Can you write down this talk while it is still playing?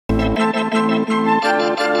Good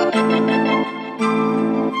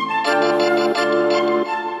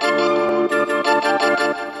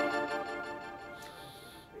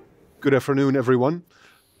afternoon, everyone.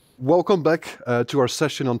 Welcome back to our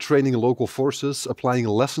session on training local forces, applying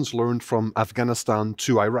lessons learned from Afghanistan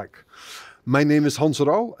to Iraq. My name is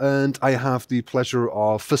Rouw, and I have the pleasure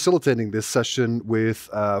of facilitating this session with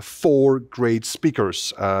 4 great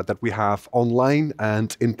speakers that we have online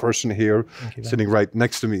and in person here, sitting right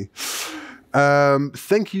next to me.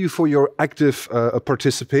 Thank you for your active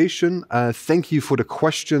participation. Thank you for the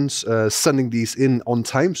questions, sending these in on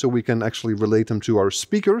time so we can actually relate them to our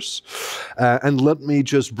speakers. And let me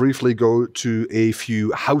just briefly go to a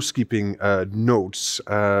few housekeeping notes.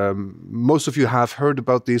 Most of you have heard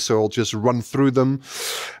about these, so I'll just run through them.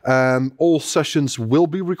 All sessions will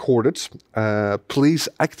be recorded. Please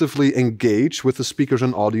actively engage with the speakers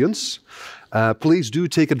and audience. Please do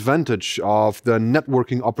take advantage of the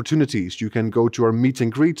networking opportunities. You can go to our meet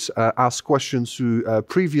and greet, ask questions to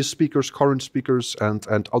previous speakers, current speakers,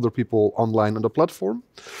 and other people online on the platform.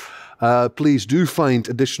 Please do find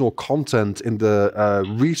additional content in the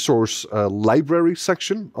resource library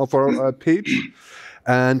section of our page.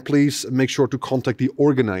 And please make sure to contact the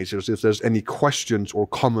organizers if there's any questions or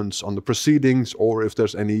comments on the proceedings, or if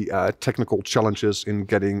there's any technical challenges in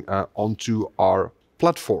getting onto our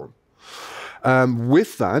platform.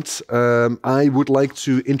 With that, I would like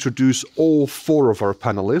to introduce all 4 of our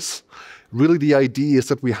panelists. Really, the idea is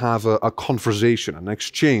that we have a conversation, an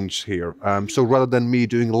exchange here. So rather than me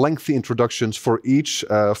doing lengthy introductions for each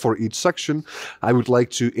section, I would like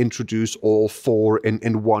to introduce all 4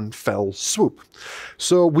 in one fell swoop.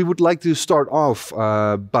 So we would like to start off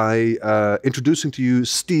by introducing to you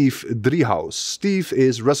Steve Driehaus. Steve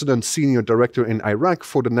is Resident Senior Director in Iraq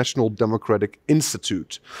for the National Democratic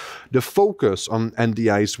Institute. The focus on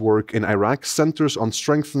NDI's work in Iraq centers on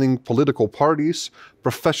strengthening political parties,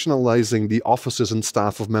 professionalizing the offices and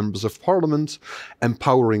staff of members of parliament,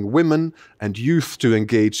 empowering women and youth to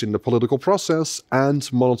engage in the political process,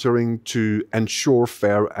 and monitoring to ensure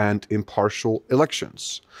fair and impartial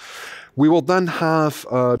elections. We will then have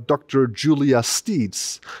Dr. Julia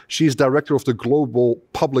Steets. She's director of the Global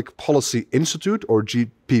Public Policy Institute, or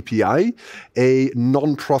GPPi, a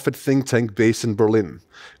non-profit think tank based in Berlin.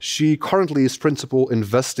 She currently is principal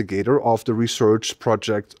investigator of the research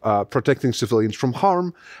project Protecting Civilians from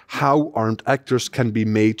Harm: How Armed Actors Can Be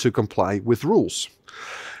Made to Comply with Rules.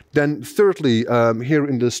 Then thirdly, here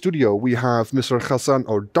in the studio, we have Dr.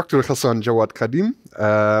 Ghassan Jawad Kadhim.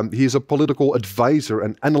 He is a political advisor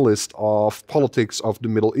and analyst of politics of the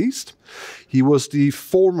Middle East. He was the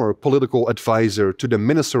former political advisor to the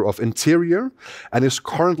Minister of Interior and is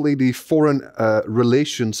currently the Foreign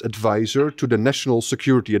Relations Advisor to the National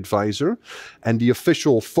Security Advisor and the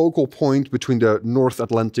official focal point between the North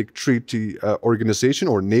Atlantic Treaty Organization,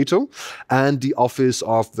 or NATO, and the Office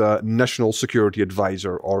of the National Security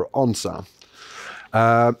Advisor, or ONSA.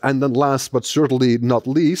 And then last but certainly not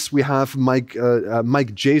least, we have Mike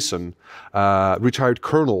Jason, retired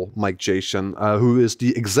Colonel Mike Jason, who is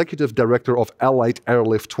the Executive Director of Allied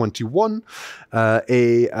Airlift 21,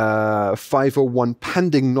 a 501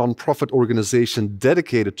 pending nonprofit organization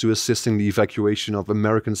dedicated to assisting the evacuation of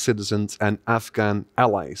American citizens and Afghan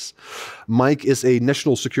allies. Mike is a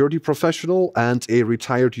national security professional and a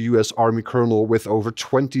retired U.S. Army colonel with over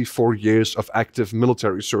 24 years of active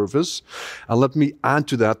military service. And let me add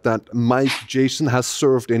to that Mike Jason has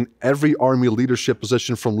served in every Army leadership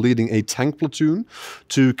position, from leading a tank platoon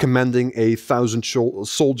to commanding a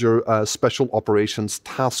 1,000-soldier Special Operations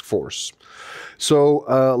Task Force. So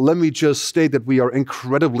let me just state that we are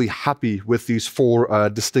incredibly happy with these 4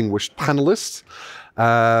 distinguished panelists.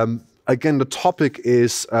 Again, the topic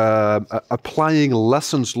is applying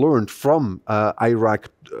lessons learned from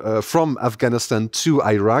from Afghanistan to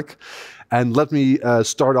Iraq. And let me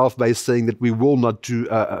start off by saying that we will not do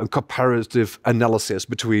a comparative analysis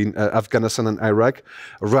between Afghanistan and Iraq.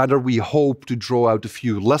 Rather, we hope to draw out a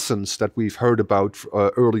few lessons that we've heard about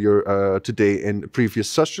earlier today in previous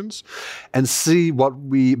sessions, and see what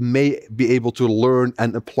we may be able to learn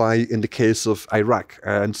and apply in the case of Iraq.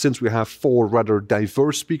 And since we have 4 rather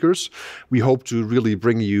diverse speakers, we hope to really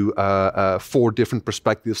bring you 4 different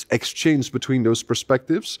perspectives, exchange between those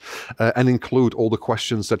perspectives, and include all the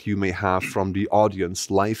questions that you may have from the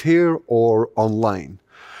audience, live here or online.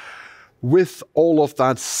 With all of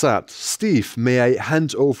that said, Steve, may I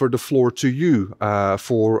hand over the floor to you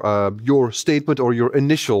for your statement, or your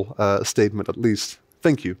initial statement at least.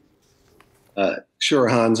 Thank you. Sure,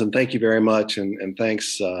 Hans, and thank you very much, and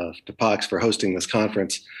thanks to PAX for hosting this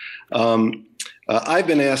conference. I've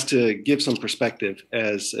been asked to give some perspective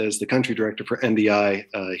as the country director for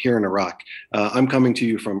NDI here in Iraq. I'm coming to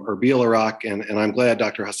you from Erbil, Iraq, and I'm glad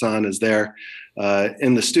Dr. Ghassan is there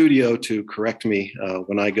in the studio to correct me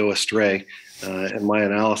when I go astray in my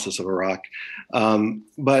analysis of Iraq.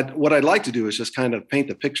 But what I'd like to do is just kind of paint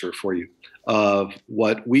the picture for you of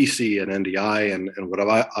what we see at NDI and what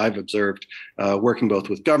I've observed working both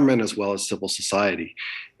with government as well as civil society.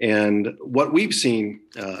 And what we've seen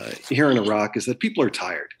here in Iraq is that people are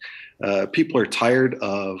tired. People are tired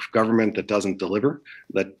of government that doesn't deliver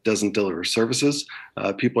services.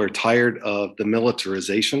 People are tired of the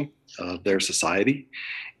militarization of their society.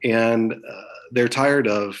 And they're tired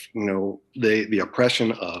of, the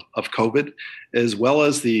oppression of COVID, as well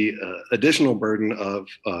as the additional burden of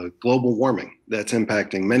global warming that's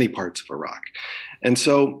impacting many parts of Iraq. And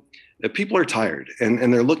so people are tired,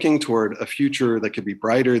 and they're looking toward a future that could be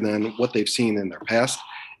brighter than what they've seen in their past.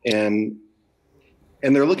 And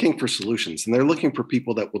they're looking for solutions, and they're looking for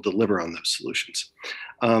people that will deliver on those solutions.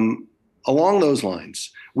 Along those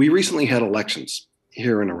lines, we recently had elections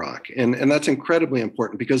here in Iraq, and that's incredibly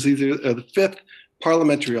important because these are the fifth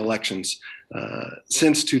parliamentary elections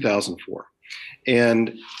since 2004.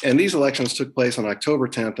 And these elections took place on October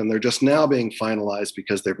 10th, and they're just now being finalized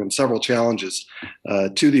because there have been several challenges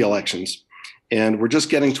to the elections. And we're just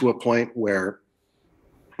getting to a point where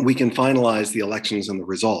we can finalize the elections and the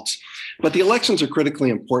results. But the elections are critically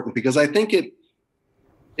important because I think it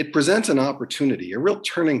presents an opportunity, a real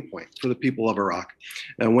turning point for the people of Iraq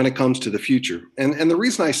when it comes to the future. And the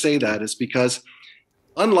reason I say that is because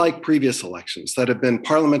unlike previous elections that have been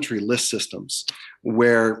parliamentary list systems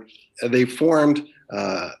where they formed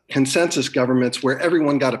consensus governments where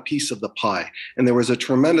everyone got a piece of the pie and there was a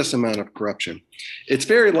tremendous amount of corruption, it's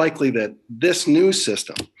very likely that this new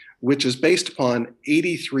system, which is based upon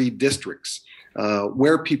 83 districts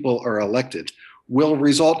where people are elected, will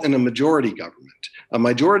result in a majority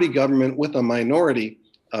government with a minority,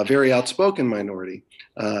 a very outspoken minority,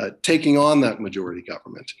 taking on that majority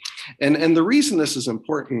government. And the reason this is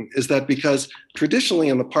important is that because traditionally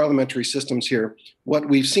in the parliamentary systems here, what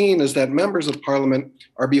we've seen is that members of parliament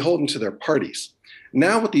are beholden to their parties.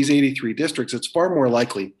 Now with these 83 districts, it's far more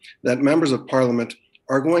likely that members of parliament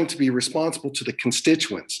are going to be responsible to the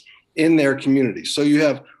constituents in their communities. So you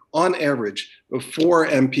have, on average, 4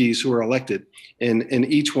 MPs who are elected in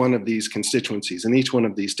each one of these constituencies, in each one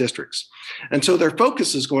of these districts. And so their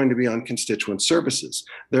focus is going to be on constituent services.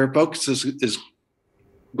 Their focus is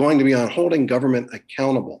going to be on holding government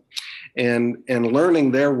accountable and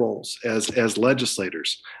learning their roles as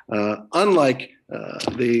legislators, unlike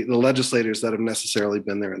the legislators that have necessarily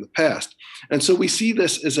been there in the past. And so we see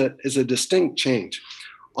this as a distinct change.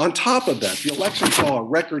 On top of that, the election saw a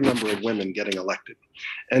record number of women getting elected.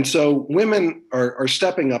 And so women are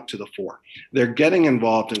stepping up to the fore. They're getting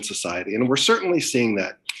involved in society. And we're certainly seeing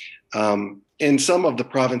that in some of the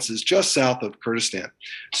provinces just south of Kurdistan.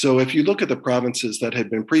 So if you look at the provinces that had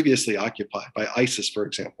been previously occupied by ISIS, for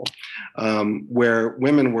example, where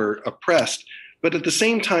women were oppressed, but at the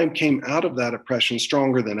same time came out of that oppression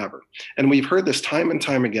stronger than ever. And we've heard this time and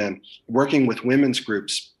time again, working with women's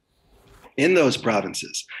groups in those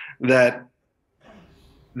provinces, that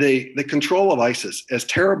the control of ISIS, as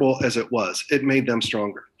terrible as it was, it made them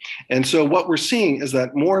stronger. And so what we're seeing is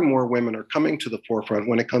that more and more women are coming to the forefront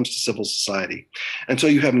when it comes to civil society. And so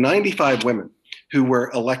you have 95 women who were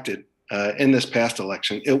elected in this past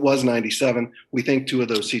election. It was 97. We think 2 of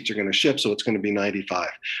those seats are going to shift, so it's going to be 95.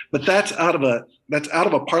 But that's out of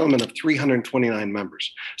a parliament of 329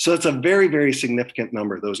 members. So it's a very, very significant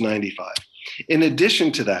number, those 95. In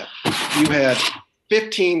addition to that, you had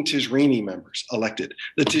 15 Tijrini members elected.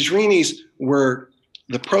 The Tijrinis were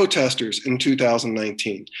the protesters in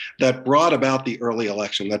 2019 that brought about the early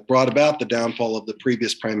election, that brought about the downfall of the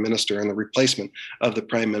previous prime minister and the replacement of the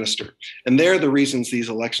prime minister. And they're the reasons these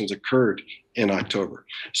elections occurred in October.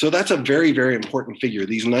 So that's a very, very important figure,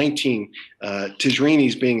 these 19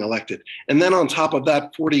 Tijrinis being elected. And then on top of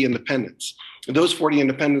that, 40 independents. Those 40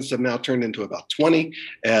 independents have now turned into about 20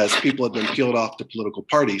 as people have been peeled off to political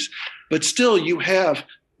parties. But still, you have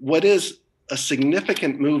what is a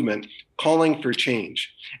significant movement calling for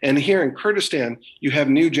change. And here in Kurdistan, you have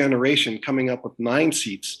New Generation coming up with 9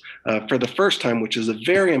 seats for the first time, which is a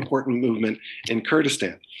very important movement in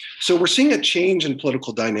Kurdistan. So we're seeing a change in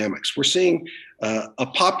political dynamics. We're seeing a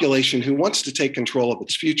population who wants to take control of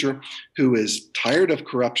its future, who is tired of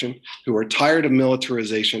corruption, who are tired of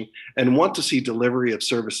militarization, and want to see delivery of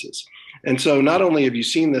services. And so not only have you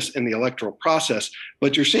seen this in the electoral process,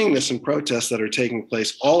 but you're seeing this in protests that are taking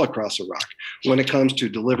place all across Iraq when it comes to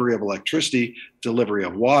delivery of electricity, delivery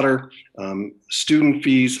of water, student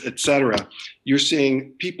fees, etc. You're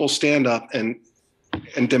seeing people stand up and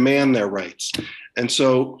demand their rights. And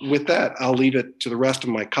so with that, I'll leave it to the rest of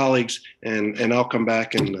my colleagues, and I'll come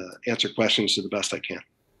back and answer questions to the best I can.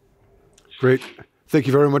 Great. Thank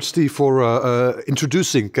you very much, Steve, for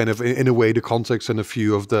introducing kind of in a way the context and a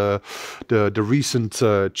few of the recent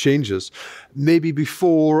changes. Maybe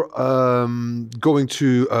before going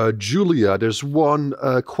to Julia, there's one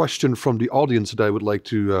question from the audience that I would like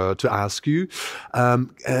to ask you.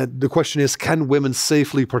 The question is, can women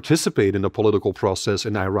safely participate in the political process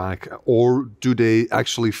in Iraq, or do they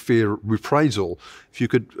actually fear reprisal? If you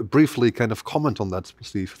could briefly kind of comment on that,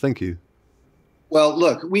 Steve. Thank you. Well,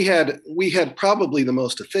 look, we had probably the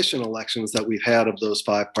most efficient elections that we've had of those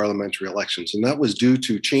 5 parliamentary elections, and that was due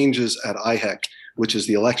to changes at IHEC, which is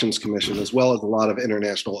the Elections Commission, as well as a lot of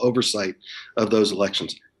international oversight of those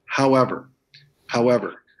elections. However,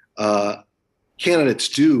 candidates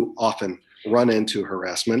do often run into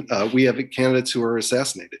harassment. We have candidates who are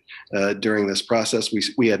assassinated during this process.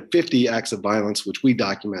 We had 50 acts of violence, which we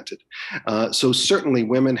documented. So certainly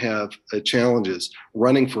women have challenges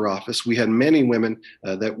running for office. We had many women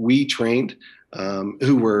that we trained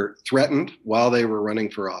who were threatened while they were running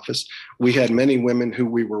for office. We had many women who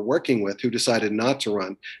we were working with who decided not to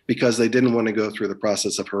run because they didn't want to go through the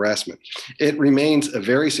process of harassment. It remains a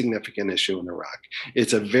very significant issue in Iraq.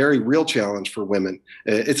 It's a very real challenge for women.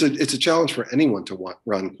 It's a challenge for anyone to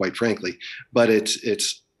run, quite frankly, but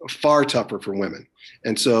it's far tougher for women.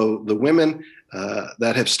 And so the women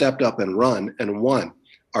that have stepped up and run and won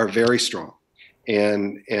are very strong.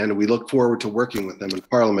 And we look forward to working with them in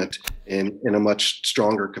Parliament in a much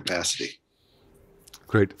stronger capacity.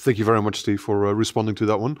 Great. Thank you very much, Steve, for responding to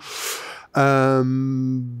that one.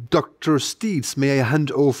 Dr. Steets, may I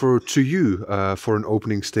hand over to you for an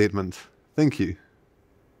opening statement? Thank you.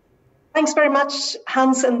 Thanks very much,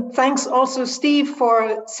 Hans, and thanks also, Steve,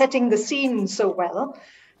 for setting the scene so well.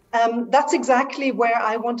 That's exactly where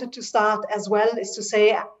I wanted to start as well, is to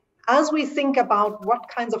say, as we think about what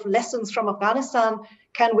kinds of lessons from Afghanistan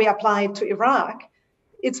can we apply to Iraq,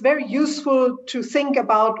 it's very useful to think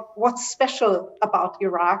about what's special about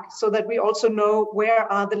Iraq so that we also know where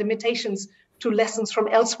are the limitations to lessons from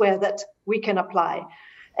elsewhere that we can apply.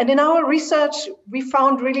 And in our research, we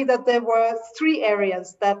found really that there were 3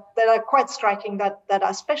 areas that are quite striking, that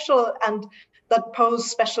are special and that pose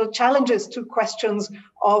special challenges to questions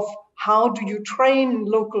of how do you train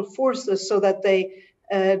local forces so that they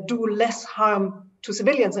do less harm to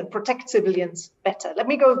civilians and protect civilians better. Let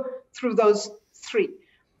me go through those 3.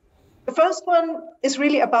 The first one is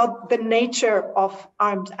really about the nature of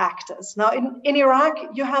armed actors. Now, in Iraq,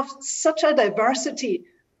 you have such a diversity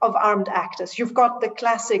of armed actors. You've got the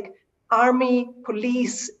classic army,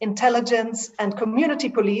 police, intelligence, and community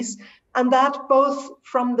police, and that both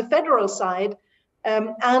from the federal side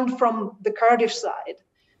and from the Kurdish side.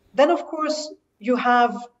 Then, of course, you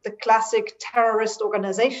have the classic terrorist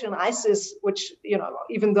organization, ISIS, which,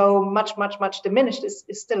 even though much diminished, is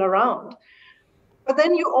still around. But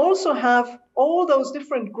then you also have all those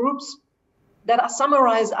different groups that are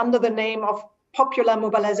summarized under the name of popular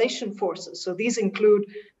mobilization forces. So these include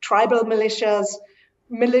tribal militias,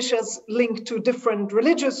 militias linked to different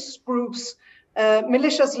religious groups,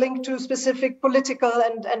 militias linked to specific political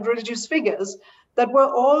and religious figures that were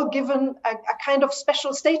all given a kind of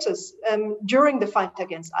special status during the fight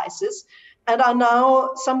against ISIS and are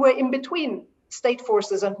now somewhere in between. State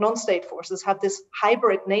forces and non-state forces have this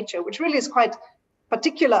hybrid nature, which really is quite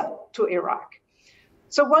particular to Iraq.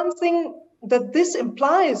 So one thing that this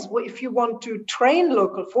implies, if you want to train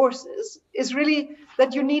local forces, is really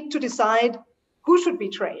that you need to decide who should be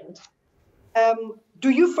trained. Do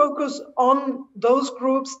you focus on those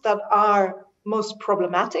groups that are most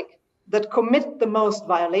problematic, that commit the most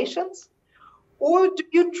violations? Or do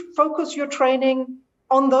you focus your training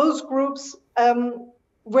on those groups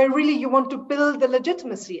where really you want to build the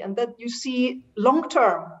legitimacy and that you see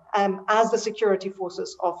long-term as the security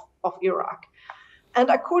forces of Iraq? And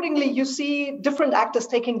accordingly, you see different actors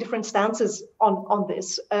taking different stances on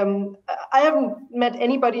this. I haven't met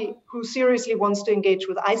anybody who seriously wants to engage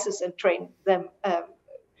with ISIS and train them,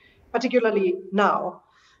 particularly now.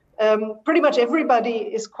 Pretty much everybody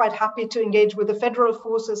is quite happy to engage with the federal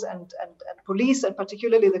forces and police, and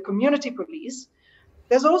particularly the community police.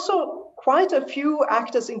 There's also quite a few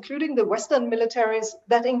actors, including the Western militaries,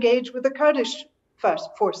 that engage with the Kurdish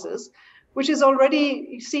forces, which is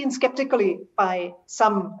already seen skeptically by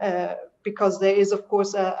some because there is, of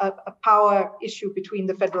course, a power issue between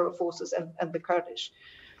the federal forces and the Kurdish.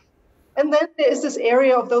 And then there is this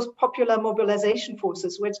area of those popular mobilization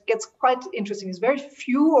forces, which gets quite interesting. There's very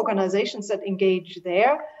few organizations that engage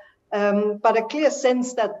there, but a clear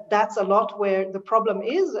sense that that's a lot where the problem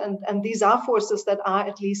is, and these are forces that are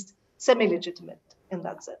at least semi-legitimate in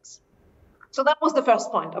that sense. So that was the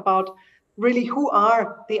first point about really who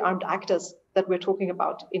are the armed actors that we're talking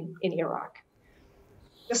about in Iraq.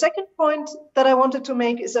 The second point that I wanted to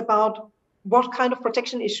make is about what kind of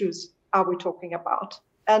protection issues are we talking about?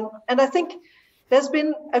 And I think there's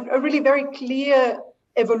been a really very clear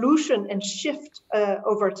evolution and shift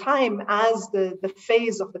over time as the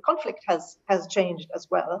phase of the conflict has changed as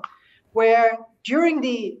well, where during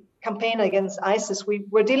the campaign against ISIS, we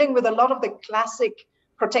were dealing with a lot of the classic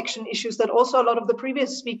protection issues that also a lot of the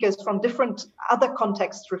previous speakers from different other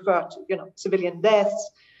contexts refer to, civilian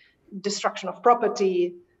deaths, destruction of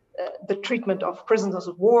property, the treatment of prisoners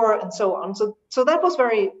of war, and so on. So that was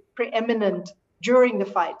very preeminent during the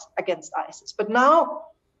fight against ISIS. But now,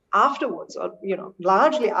 afterwards, or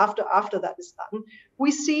largely after that is done,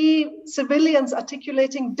 we see civilians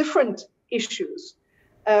articulating different issues.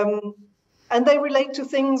 And they relate to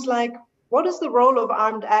things like, what is the role of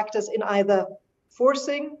armed actors in either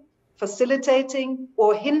forcing, facilitating,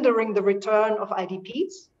 or hindering the return of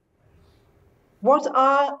IDPs? What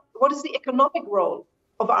is the economic role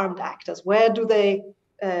of armed actors? Where do they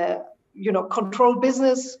control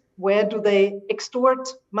business? Where do they extort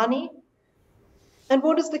money? And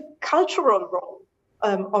what is the cultural role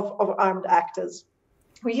of armed actors?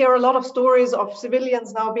 We hear a lot of stories of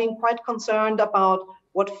civilians now being quite concerned about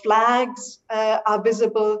what flags are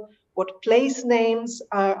visible, what place names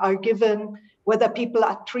are given, whether people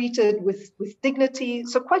are treated with dignity.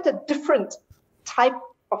 So quite a different type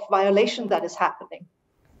of violation that is happening.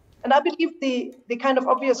 And I believe the kind of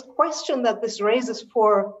obvious question that this raises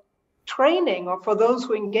for training or for those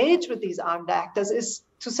who engage with these armed actors is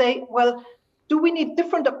to say, well, do we need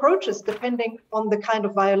different approaches depending on the kind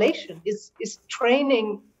of violation? Is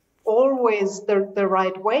training always the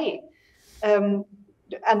right way? And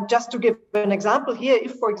just to give an example here,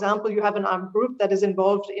 if, for example, you have an armed group that is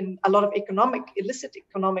involved in a lot of illicit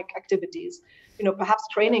economic activities, perhaps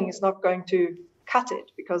training is not going to cut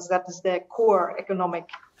it because that is their core economic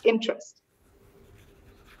interest.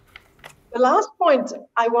 The last point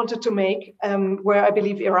I wanted to make, where I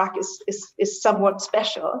believe Iraq is somewhat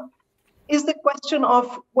special, is the question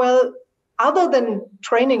of, well, other than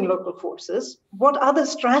training local forces, what other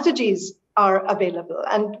strategies are available?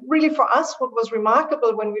 And really for us, what was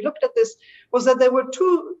remarkable when we looked at this was that there were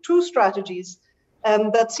two strategies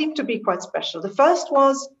that seemed to be quite special. The first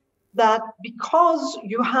was that because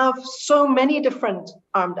you have so many different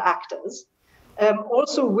armed actors,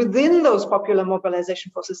 also within those popular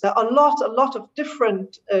mobilization forces, there are a lot of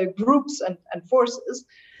different groups and forces,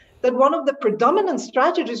 that one of the predominant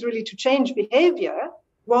strategies really to change behavior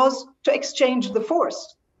was to exchange the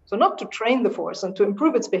force. So not to train the force and to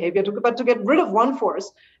improve its behavior, but to get rid of one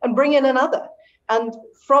force and bring in another. And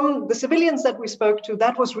from the civilians that we spoke to,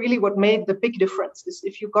 that was really what made the big difference, is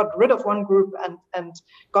if you got rid of one group and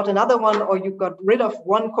got another one, or you got rid of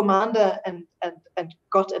one commander and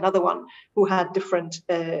got another one who had different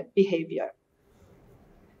behavior.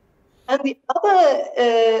 And the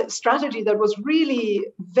other strategy that was really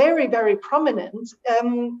very, very prominent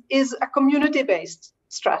is a community-based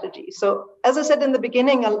strategy. So as I said in the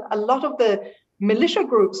beginning, a lot of the militia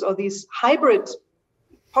groups or these hybrid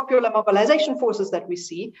popular mobilization forces that we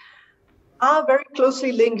see are very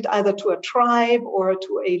closely linked either to a tribe or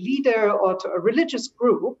to a leader or to a religious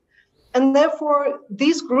group. And therefore,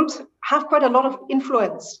 these groups have quite a lot of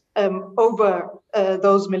influence over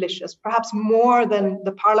those militias, perhaps more than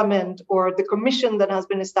the parliament or the commission that has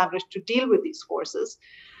been established to deal with these forces.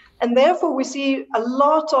 And therefore, we see a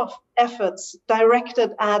lot of efforts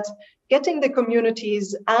directed at getting the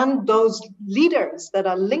communities and those leaders that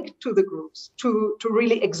are linked to the groups to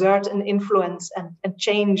really exert an influence and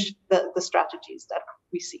change the strategies that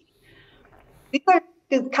we see. These are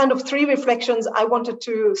the kind of three reflections I wanted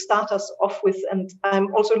to start us off with, and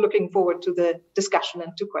I'm also looking forward to the discussion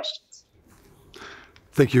and to questions.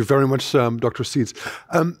 Thank you very much, Dr. Steets.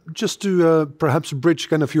 Just to perhaps bridge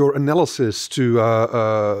kind of your analysis to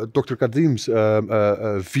Dr. Kadhim's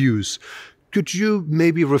views, Could you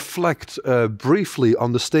maybe reflect briefly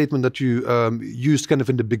on the statement that you used kind of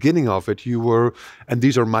in the beginning of it? You were, and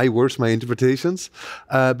these are my words, my interpretations,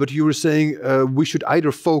 but you were saying we should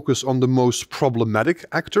either focus on the most problematic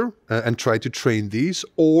actor and try to train these,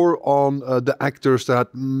 or on the actors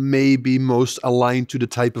that may be most aligned to the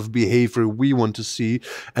type of behavior we want to see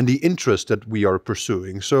and the interest that we are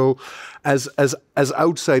pursuing. So as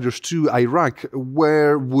outsiders to Iraq,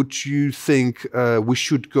 where would you think we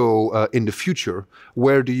should go in the future?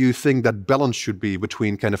 Where do you think that balance should be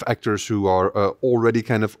between kind of actors who are already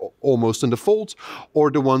kind of almost in the fold, or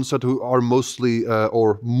the ones that who are mostly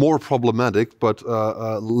or more problematic but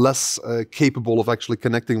less capable of actually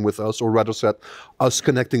connecting with us, or rather said, us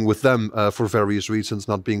connecting with them for various reasons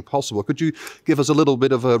not being possible? Could you give us a little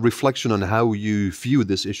bit of a reflection on how you view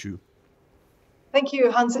this issue? Thank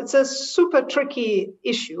you, Hans. It's a super tricky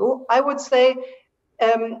issue. I would say,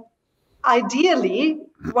 ideally,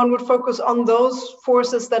 one would focus on those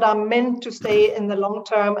forces that are meant to stay in the long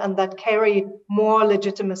term and that carry more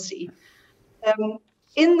legitimacy.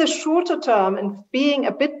 In the shorter term, and being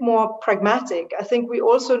a bit more pragmatic, I think we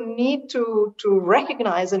also need to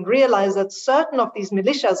recognize and realize that certain of these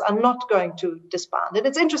militias are not going to disband. And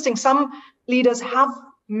it's interesting, some leaders have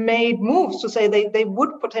made moves to say they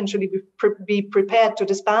would potentially be prepared to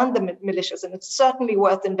disband the militias, and it's certainly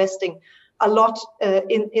worth investing a lot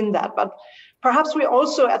in that. But perhaps we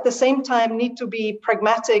also at the same time need to be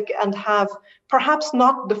pragmatic and have perhaps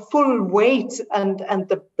not the full weight and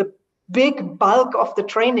the big bulk of the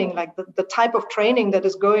training, like the type of training that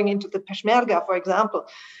is going into the Peshmerga, for example.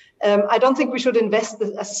 I don't think we should invest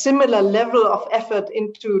a similar level of effort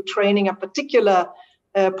into training a particular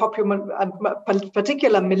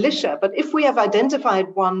militia. But if we have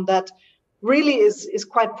identified one that really is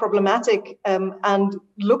quite problematic and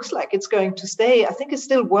looks like it's going to stay, I think it's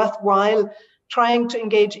still worthwhile trying to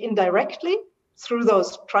engage indirectly through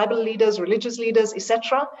those tribal leaders, religious leaders,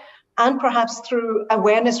 etc., and perhaps through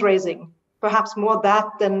awareness raising, perhaps more that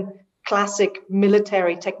than classic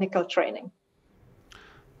military technical training.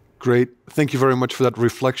 Great. Thank you very much for that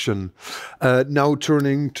reflection. Now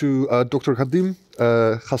turning to Dr. Kadhim,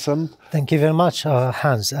 Ghassan. Thank you very much,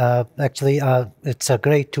 Hans. Actually, it's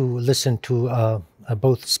great to listen to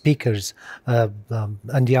both speakers,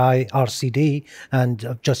 NDI, RCD,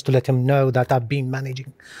 and just to let him know that I've been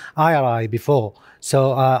managing IRI before.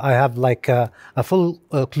 So I have like a full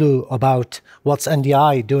clue about what's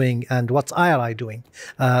NDI doing and what's IRI doing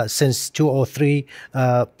since 2003,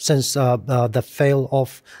 since the fail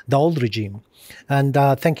of the old regime. And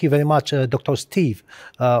thank you very much, Dr. Steve,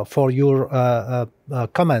 for your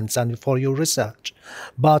comments and for your research.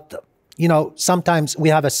 But you know, sometimes we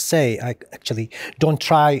have a say, actually, don't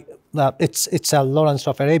try, it's a Lawrence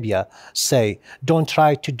of Arabia say, don't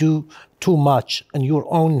try to do too much in your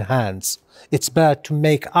own hands. It's better to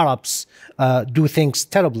make Arabs do things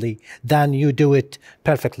terribly than you do it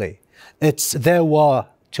perfectly. It's their war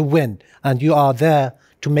to win, and you are there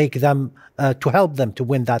to make them, to help them to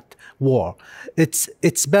win that war.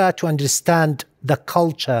 It's better to understand the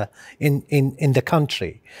culture in the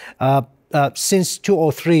country. Since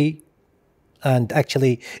 2003, and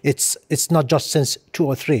actually, it's not just since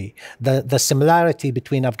 2003. The similarity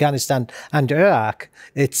between Afghanistan and Iraq,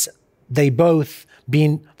 they both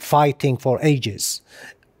been fighting for ages.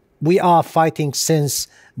 We are fighting since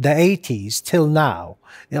the 80s till now.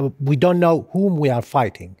 We don't know whom we are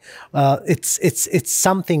fighting. It's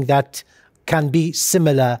something that can be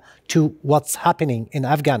similar to what's happening in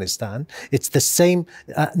Afghanistan. It's the same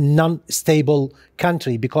non-stable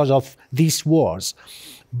country because of these wars.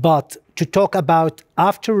 But to talk about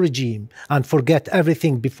after regime and forget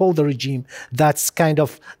everything before the regime, that's kind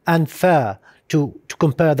of unfair to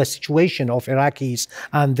compare the situation of Iraqis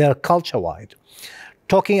and their culture-wide.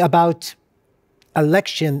 Talking about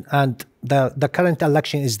election, and the current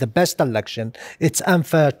election is the best election, it's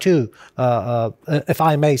unfair too, if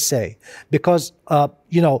I may say, because,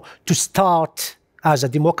 you know, to start as a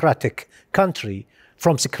democratic country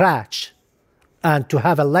from scratch and to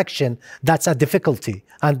have election, that's a difficulty.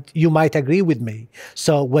 And you might agree with me.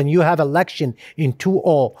 So when you have election in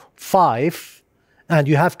 2005 and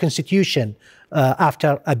you have constitution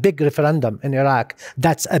after a big referendum in Iraq,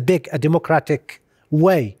 that's a democratic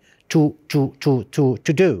way to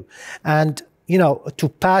do. And, you know, to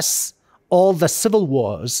pass all the civil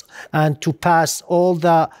wars and to pass all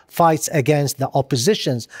the fights against the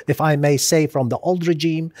oppositions, if I may say, from the old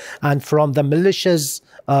regime and from the militias,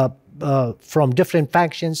 from different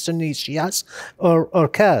factions, Sunnis, Shias, or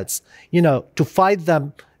Kurds, you know, to fight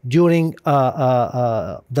them during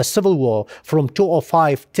the civil war from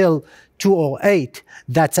 2005 till 2008,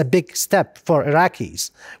 that's a big step for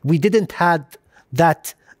Iraqis. We didn't have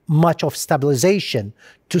that much of stabilization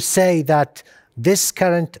to say that this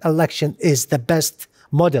current election is the best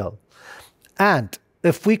model. And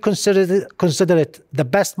if we consider it the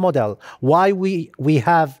best model, why we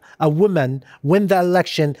have a woman win the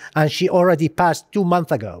election and she already passed 2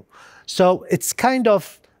 months ago? So it's kind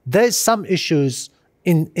of, there's some issues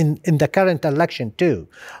in the current election too.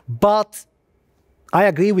 But I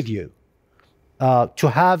agree with you. To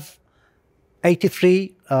have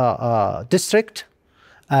 83 district,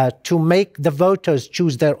 to make the voters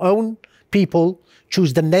choose their own people,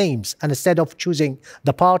 choose the names, and instead of choosing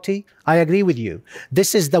the party, I agree with you.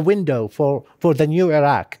 This is the window for the new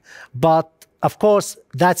Iraq. But of course,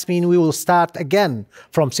 that means we will start again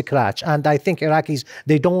from scratch. And I think Iraqis,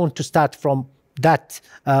 they don't want to start from that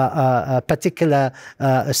particular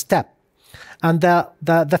step. And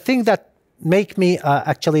the thing that make me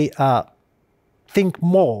actually think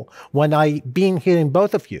more when I been hearing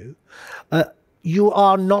both of you, you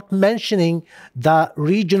are not mentioning the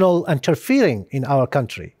regional interfering in our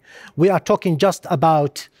country. We are talking just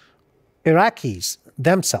about Iraqis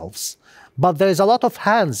themselves, but there is a lot of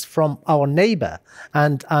hands from our neighbor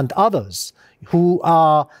and others who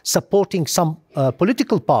are supporting some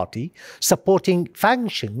political party, supporting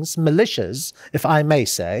factions, militias, if I may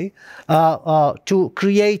say, to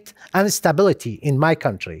create instability in my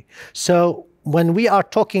country. So when we are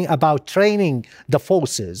talking about training the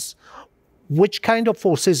forces, which kind of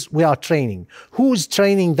forces we are training? Who's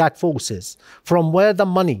training that forces? From where the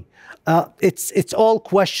money? It's all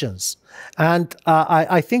questions, and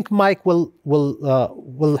I think Mike will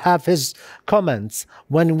have his comments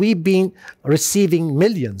when we've been receiving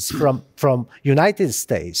millions from United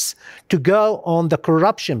States to go on the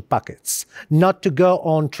corruption pockets, not to go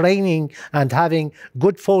on training and having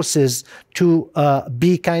good forces to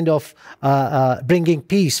be kind of bringing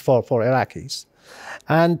peace for Iraqis.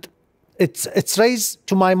 And it's raised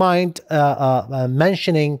to my mind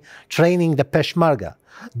mentioning training the Peshmerga.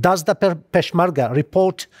 Does the Peshmerga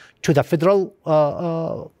report to the federal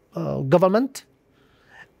government?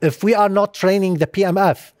 If we are not training the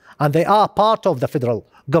PMF, and they are part of the federal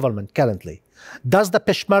government currently, does the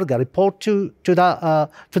Peshmerga report to the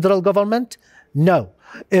federal government? No.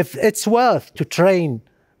 If it's worth to train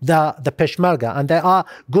the Peshmerga and they are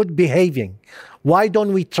good behaving, why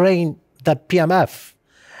don't we train the PMF?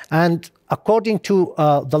 And according to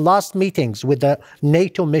the last meetings with the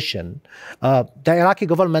NATO mission, the Iraqi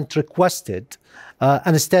government requested,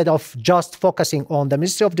 instead of just focusing on the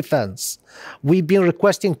Ministry of Defense, we've been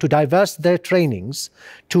requesting to diverse their trainings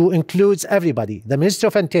to include everybody, the Ministry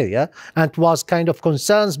of Interior, and was kind of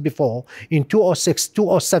concerns before in 2006,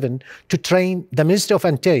 2007 to train the Ministry of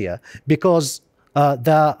Interior because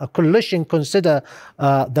the coalition consider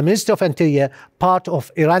the Ministry of Interior part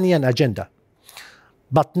of Iranian agenda.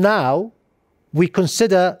 But now we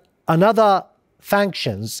consider another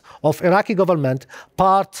functions of Iraqi government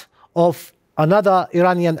part of another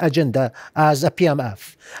Iranian agenda as a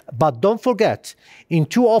PMF. But don't forget, in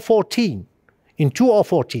 2014,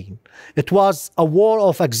 it was a war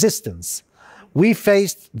of existence. We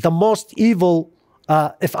faced the most evil,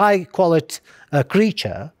 if I call it a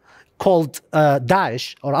creature, called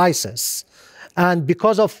Daesh or ISIS. And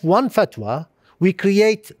because of one fatwa, we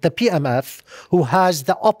create the PMF, who has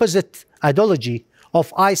the opposite ideology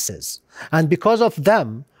of ISIS. And because of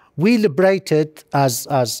them, we liberated, as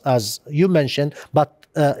you mentioned, but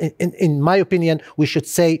in my opinion, we should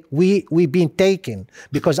say we've been taken,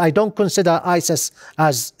 because I don't consider ISIS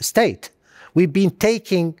as state. We've been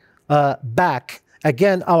taking back,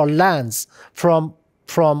 again, our lands from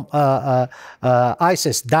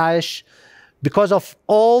ISIS, Daesh, because of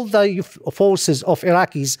all the forces of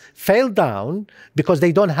Iraqis fell down because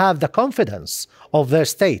they don't have the confidence of their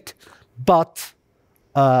state. But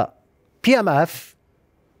PMF,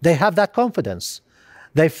 they have that confidence.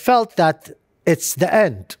 They felt that it's the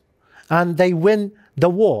end, and they win the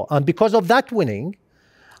war. And because of that winning,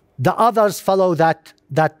 the others follow that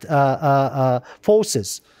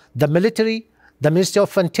forces, the military, the Ministry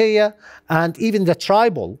of Interior, and even the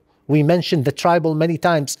tribal. We mentioned the tribal many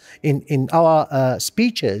times in our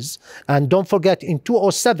speeches. And don't forget, in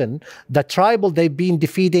 2007, the tribal, they've been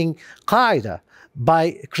defeating Qaeda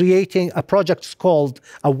by creating a project called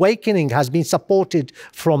Awakening, has been supported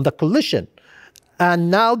from the coalition. And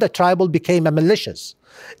now the tribal became a militias.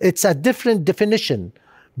 It's a different definition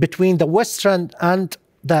between the Western and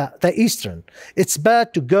the Eastern. It's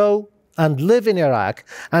bad to go and live in Iraq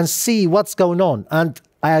and see what's going on. And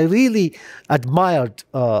I really admired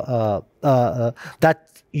that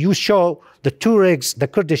you show the two rigs, the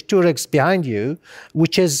Kurdish two rigs behind you,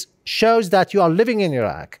 which is shows that you are living in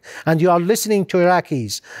Iraq and you are listening to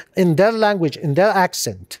Iraqis in their language, in their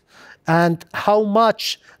accent, and how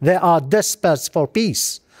much they are desperate for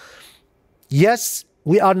peace. Yes,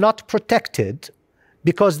 we are not protected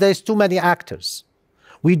because there's too many actors.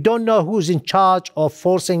 We don't know who's in charge of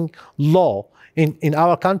forcing law in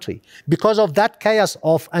our country. Because of that chaos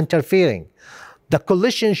of interfering, the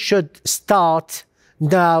coalition should start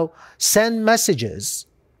now, send messages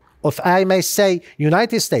of, I may say,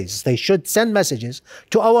 United States. They should send messages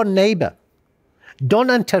to our neighbor. Don't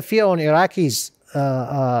interfere on Iraqis'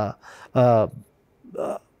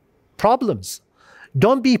 problems.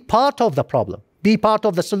 Don't be part of the problem. Be part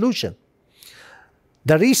of the solution.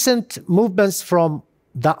 The recent movements from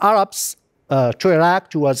the Arabs to Iraq,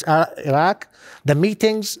 towards Iraq, the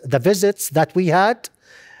meetings, the visits that we had,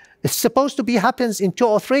 it's supposed to be happens in 2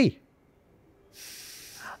 or 3.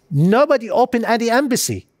 Nobody opened any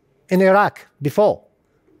embassy in Iraq before.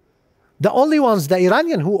 The only ones, the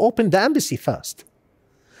Iranian, who opened the embassy first.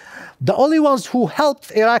 The only ones who helped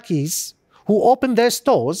Iraqis, who opened their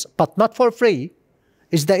stores, but not for free,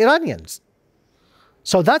 is the Iranians.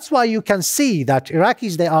 So that's why you can see that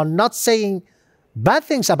Iraqis, they are not saying bad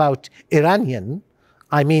things about Iranian,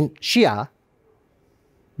 I mean Shia,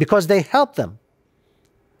 because they help them.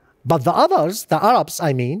 But the others, the Arabs,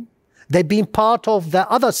 I mean, they've been part of the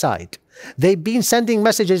other side. They've been sending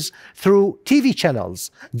messages through TV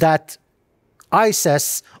channels that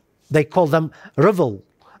ISIS, they call them rebel,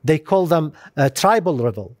 they call them tribal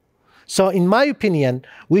rebel. So in my opinion,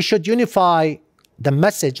 we should unify the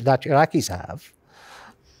message that Iraqis have,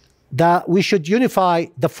 that we should unify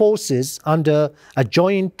the forces under a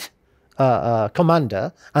joint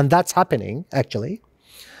commander, and that's happening, actually.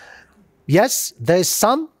 Yes, there's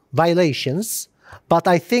some violations, but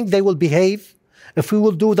I think they will behave if we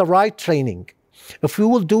will do the right training, if we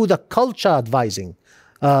will do the culture advising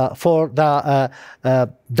for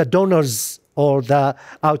the donors or the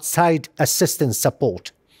outside assistance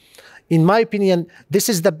support. In my opinion, this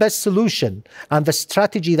is the best solution, and the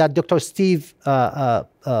strategy that Dr. Steve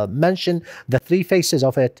mentioned, the 3 phases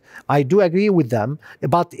of it, I do agree with them,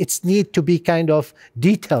 but it's need to be kind of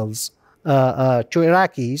details to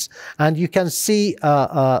Iraqis, and you can see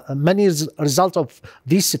many results of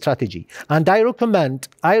this strategy. And I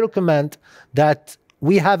recommend that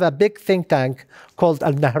we have a big think tank called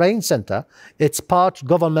Al Nahrain Center. It's part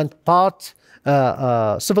government, part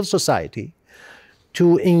civil society,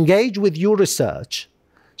 to engage with your research,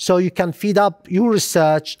 so you can feed up your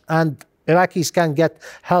research and Iraqis can get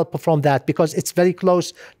help from that, because it's very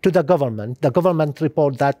close to the government. The government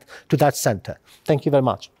report that to that center. Thank you very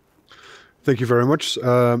much. Thank you very much.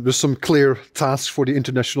 There's some clear tasks for the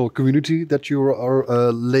international community that you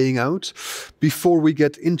are laying out. Before we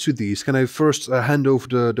get into these, can I first hand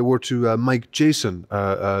over the word to Mike Jason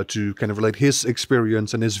to kind of relate his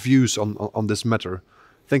experience and his views on this matter.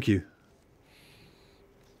 Thank you.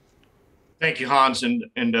 Thank you, Hans.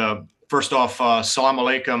 And first off, salam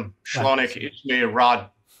alaikum, shlonik, ismi, rad,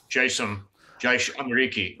 jason, jaish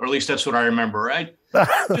Ameriki, or at least that's what I remember, right?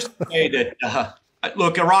 Just to say that,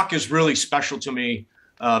 look, Iraq is really special to me,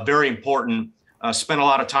 very important. Spent a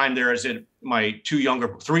lot of time there as did my 3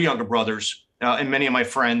 younger brothers and many of my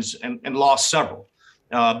friends, and lost several,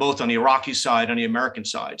 both on the Iraqi side and the American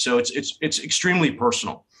side. So it's extremely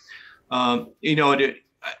personal. You know,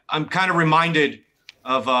 I'm kind of reminded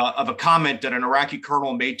of a comment that an Iraqi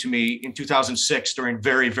colonel made to me in 2006 during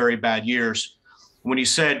very, very bad years, when he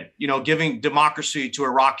said, you know, giving democracy to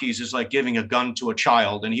Iraqis is like giving a gun to a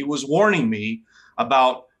child. And he was warning me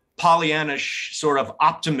about Pollyannish sort of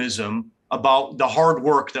optimism about the hard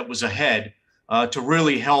work that was ahead to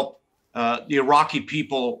really help the Iraqi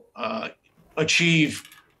people achieve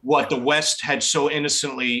what the West had so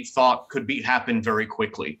innocently thought could happen very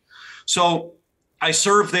quickly. So I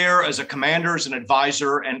served there as a commander, as an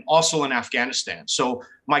advisor, and also in Afghanistan. So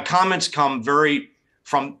my comments come very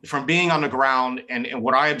from being on the ground and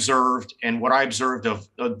what I observed of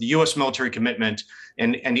the U.S. military commitment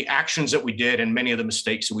and the actions that we did and many of the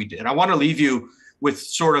mistakes that we did. I want to leave you with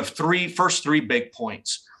sort of first three big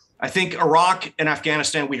points. I think Iraq and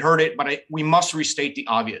Afghanistan, we heard it, but we must restate the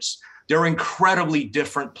obvious. They're incredibly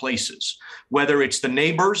different places, whether it's the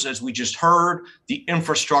neighbors, as we just heard, the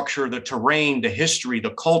infrastructure, the terrain, the history, the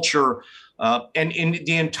culture, and in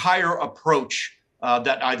the entire approach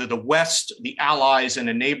that either the West, the allies, and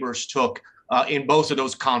the neighbors took in both of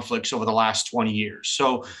those conflicts over the last 20 years.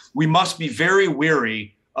 So we must be very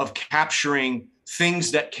wary of capturing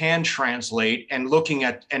things that can translate and looking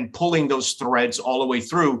at and pulling those threads all the way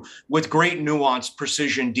through with great nuance,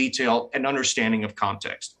 precision, detail, and understanding of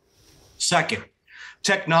context. Second,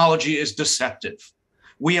 technology is deceptive.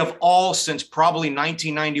 We have all, since probably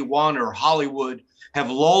 1991 or Hollywood, have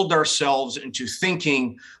lulled ourselves into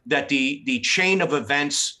thinking that the chain of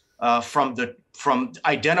events from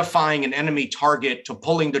identifying an enemy target to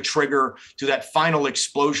pulling the trigger to that final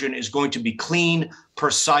explosion is going to be clean,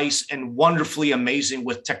 precise, and wonderfully amazing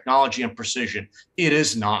with technology and precision. It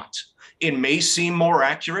is not. It may seem more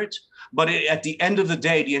accurate, but at the end of the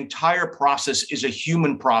day, the entire process is a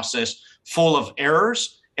human process full of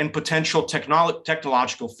errors and potential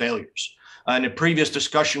technological failures. In a previous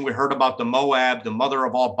discussion, we heard about the Moab, the mother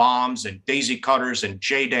of all bombs, and daisy cutters and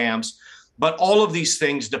JDAMs. But all of these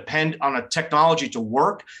things depend on a technology to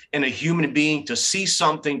work and a human being to see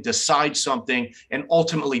something, decide something, and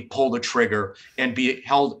ultimately pull the trigger and be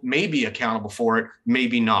held maybe accountable for it,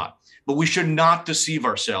 maybe not. But we should not deceive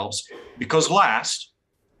ourselves, because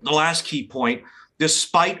the last key point,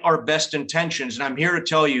 despite our best intentions, and I'm here to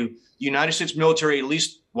tell you, the United States military, at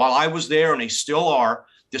least while I was there, and they still are,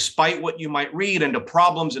 despite what you might read and the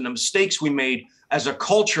problems and the mistakes we made as a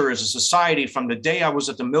culture, as a society, from the day I was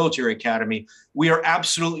at the military academy, we are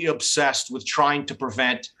absolutely obsessed with trying to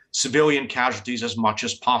prevent civilian casualties as much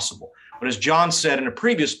as possible. But as John said in a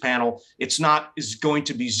previous panel, it's going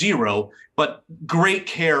to be zero, but great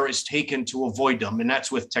care is taken to avoid them. And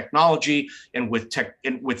that's with technology and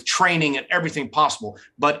with training and everything possible.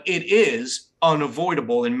 But it is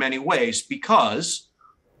unavoidable in many ways, because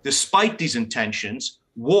despite these intentions,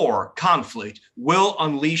 war, conflict will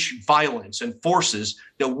unleash violence and forces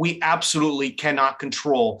that we absolutely cannot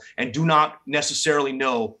control and do not necessarily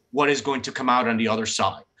know what is going to come out on the other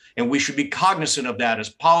side. And we should be cognizant of that as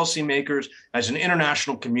policymakers, as an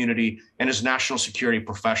international community, and as national security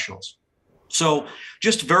professionals. So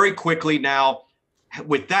just very quickly now,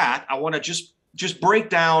 with that, I want to just break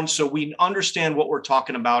down so we understand what we're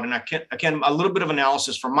talking about. And again, a little bit of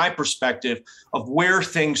analysis from my perspective of where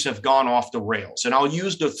things have gone off the rails. And I'll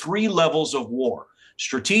use the 3 levels of war: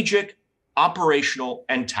 strategic, operational,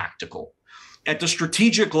 and tactical. At the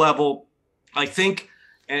strategic level, I think,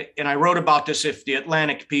 and I wrote about this, if the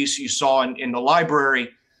Atlantic piece you saw in the library,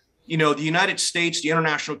 you know, the United States, the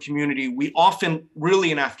international community, we often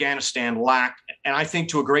really in Afghanistan lacked, and I think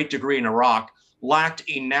to a great degree in Iraq, lacked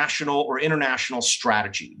a national or international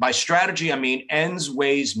strategy. By strategy, I mean ends,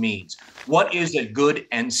 ways, means. What is a good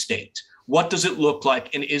end state? What does it look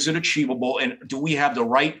like, and is it achievable? And do we have the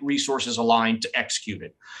right resources aligned to execute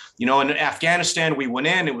it? You know, in Afghanistan, we went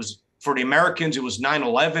in, it was, for the Americans, it was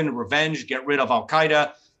 9/11, revenge, get rid of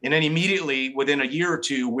Al-Qaeda. And then immediately within a year or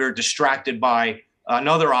two, we're distracted by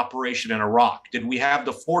another operation in Iraq. Did we have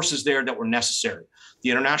the forces there that were necessary? The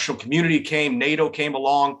international community came, NATO came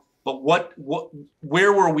along, but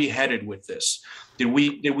where were we headed with this? Did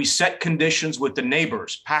we set conditions with the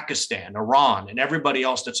neighbors, Pakistan, Iran, and everybody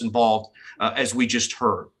else that's involved, as we just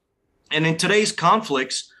heard? And in today's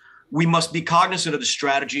conflicts, we must be cognizant of the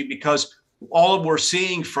strategy, because all we're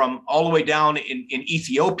seeing from all the way down in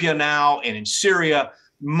Ethiopia now and in Syria,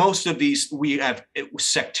 most of these, we have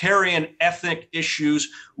sectarian, ethnic issues,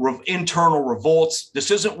 internal revolts.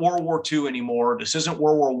 This isn't World War II anymore. This isn't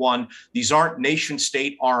World War I. These aren't nation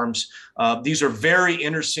state arms. These are very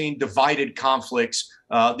interesting, divided conflicts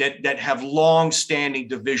that have long-standing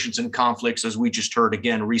divisions and conflicts, as we just heard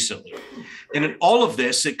again recently. And in all of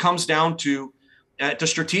this, it comes down to, at the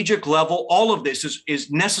strategic level, all of this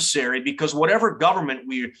is necessary, because whatever government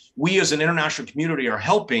we as an international community are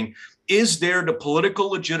helping, is there the political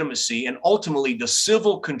legitimacy and ultimately the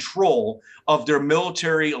civil control of their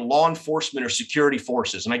military, law enforcement, or security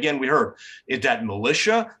forces? And again, we heard, is that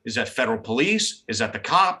militia? Is that federal police? Is that the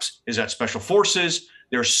cops? Is that special forces?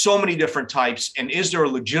 There are so many different types. And is there a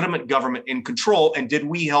legitimate government in control? And did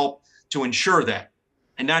we help to ensure that?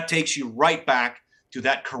 And that takes you right back to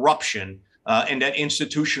that corruption and that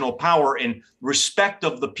institutional power in respect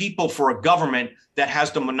of the people for a government that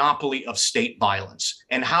has the monopoly of state violence.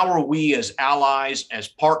 And how are we as allies, as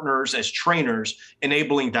partners, as trainers,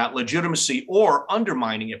 enabling that legitimacy or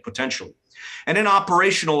undermining it potentially? And in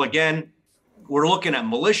operational, again, we're looking at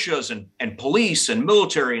militias and police and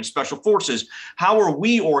military and special forces. How are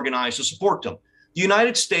we organized to support them? The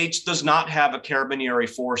United States does not have a carabinieri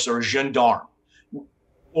force or a gendarme,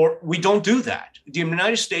 or we don't do that. The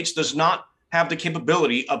United States does not have the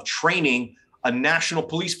capability of training a national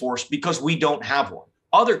police force, because we don't have one.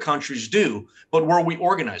 Other countries do, but were we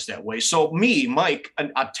organized that way? So me, Mike,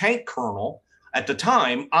 a tank colonel at the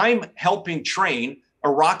time, I'm helping train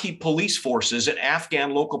Iraqi police forces and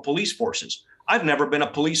Afghan local police forces. I've never been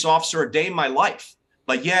a police officer a day in my life,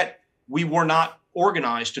 but yet we were not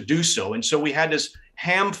organized to do so. And so we had this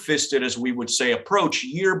ham-fisted, as we would say, approach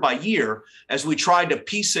year by year as we tried to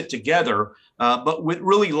piece it together, but with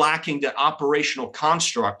really lacking the operational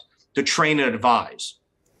construct to train and advise.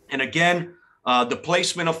 And again, the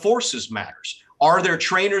placement of forces matters. Are there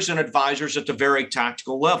trainers and advisors at the very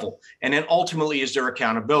tactical level? And then ultimately, is there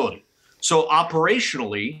accountability? So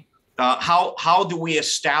operationally, how do we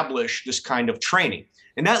establish this kind of training?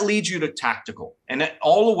 And that leads you to tactical, and that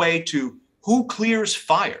all the way to who clears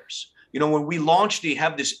fires. You know, when we launched, you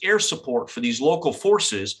have this air support for these local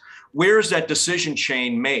forces. Where is that decision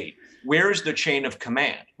chain made? Where is the chain of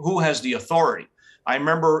command? Who has the authority? I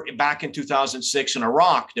remember back in 2006 in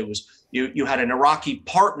Iraq, there was you had an Iraqi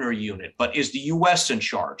partner unit, but is the U.S. in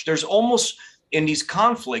charge? There's almost, in these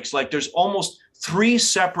conflicts, like there's almost 3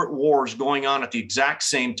 separate wars going on at the exact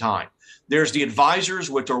same time. There's the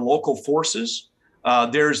advisors with their local forces.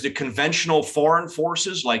 There's the conventional foreign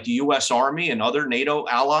forces like the U.S. Army and other NATO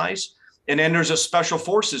allies. And then there's a special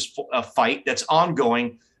forces fight that's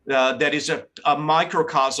ongoing that is a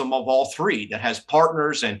microcosm of all 3 that has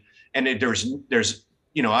partners. And there's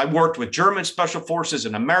you know, I worked with German special forces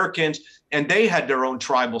and Americans, and they had their own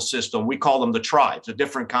tribal system. We call them the tribes, the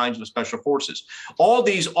different kinds of special forces. All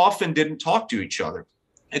these often didn't talk to each other.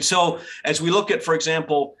 And so as we look at, for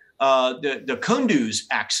example, the Kunduz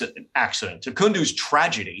accident, the Kunduz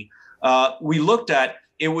tragedy, we looked at,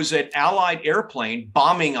 it was an Allied airplane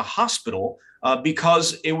bombing a hospital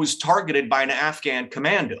because it was targeted by an Afghan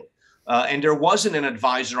commando. And there wasn't an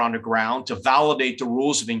advisor on the ground to validate the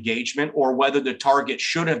rules of engagement or whether the target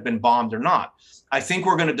should have been bombed or not. I think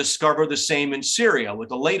we're going to discover the same in Syria with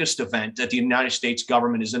the latest event that the United States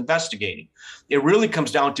government is investigating. It really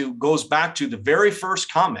goes back to the very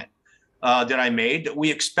first comment that I made, that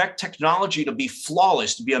we expect technology to be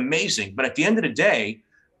flawless, to be amazing. But at the end of the day,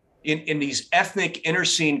 in these ethnic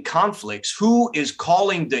interscene conflicts, who is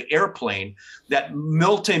calling the airplane that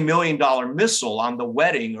multi-million-dollar missile on the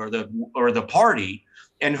wedding or the party,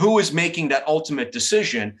 and who is making that ultimate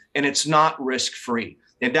decision? And it's not risk-free.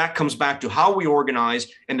 And that comes back to how we organize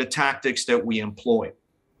and the tactics that we employ.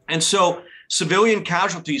 And so civilian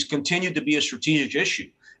casualties continue to be a strategic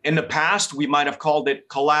issue. In the past, we might have called it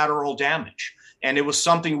collateral damage, and it was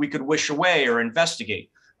something we could wish away or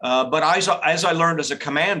investigate. But as I learned as a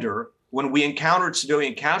commander, when we encountered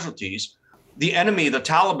civilian casualties, the enemy, the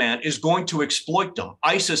Taliban, is going to exploit them.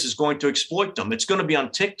 ISIS is going to exploit them. It's going to be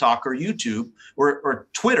on TikTok or YouTube or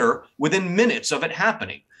Twitter within minutes of it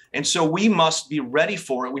happening. And so we must be ready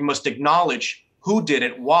for it. We must acknowledge who did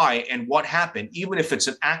it, why, and what happened, even if it's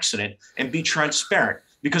an accident, and be transparent,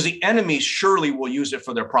 because the enemy surely will use it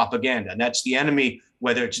for their propaganda. And that's the enemy,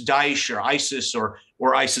 whether it's Daesh or ISIS or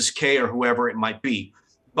ISIS-K or whoever it might be.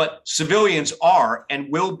 But civilians are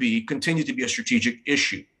and will continue to be a strategic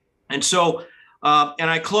issue. And so, and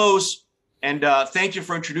I close, and thank you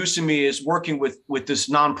for introducing me as working with this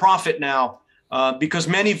nonprofit now, because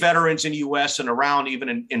many veterans in the US and around,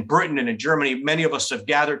 even in Britain and in Germany, many of us have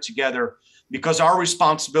gathered together because our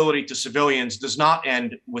responsibility to civilians does not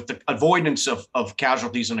end with the avoidance of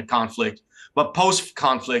casualties in a conflict, but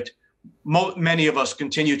post-conflict, many of us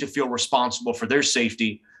continue to feel responsible for their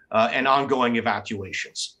safety and ongoing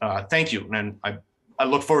evacuations. Thank you, and I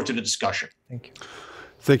look forward to the discussion. Thank you.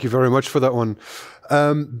 Thank you very much for that one.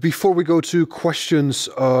 Before we go to questions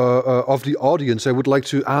of the audience, I would like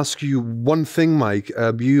to ask you one thing, Mike.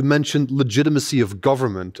 You mentioned legitimacy of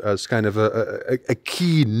government as kind of a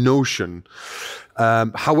key notion.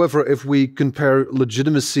 However, if we compare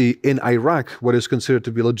legitimacy in Iraq, what is considered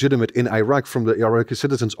to be legitimate in Iraq from the Iraqi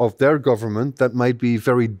citizens of their government, that might be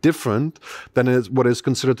very different than what is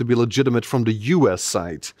considered to be legitimate from the US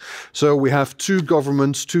side. So we have 2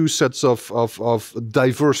 governments, 2 sets of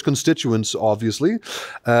diverse constituents, obviously,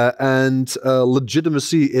 and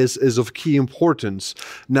legitimacy is of key importance.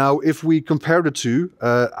 Now, if we compare the 2,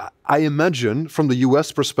 I imagine from the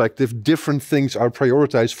US perspective, different things are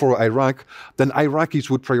prioritized for Iraq than Iraqis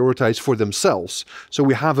would prioritize for themselves. So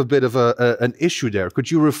we have a bit of an issue there.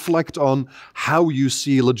 Could you reflect on how you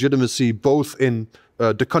see legitimacy both in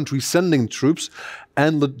the country sending troops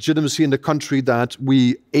and legitimacy in the country that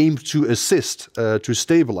we aim to assist, to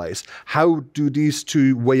stabilize? How do these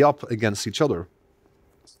 2 weigh up against each other?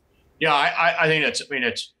 Yeah, I think it's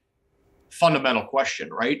a fundamental question,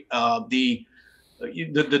 right? The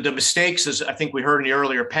mistakes, as I think we heard in the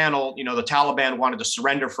earlier panel, the Taliban wanted to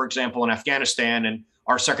surrender, for example, in Afghanistan, and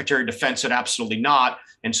our Secretary of Defense said absolutely not.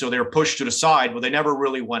 And so they were pushed to the side, but they never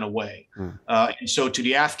really went away. And so to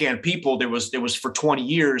the Afghan people, there was for 20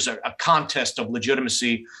 years a contest of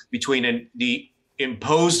legitimacy between the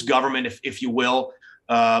imposed government, if you will,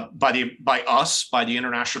 by us, by the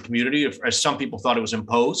international community, as some people thought it was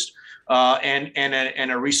imposed,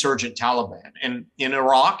 and a resurgent Taliban. And in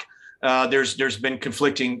Iraq, there's been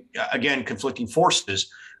conflicting forces.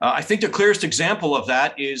 I think the clearest example of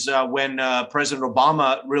that is when President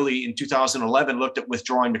Obama really in 2011 looked at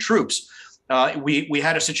withdrawing the troops. We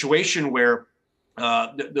had a situation where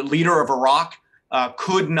the leader of Iraq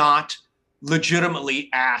could not legitimately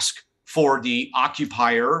ask for the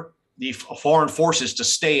occupier, the foreign forces, to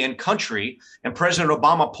stay in country, and President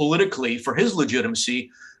Obama politically, for his legitimacy,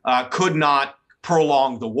 could not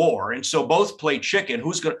prolong the war. And so both played chicken.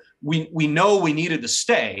 We know we needed to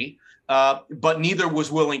stay, but neither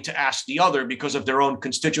was willing to ask the other because of their own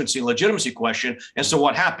constituency and legitimacy question. And so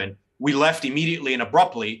what happened? We left immediately and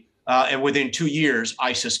abruptly, and within 2 years,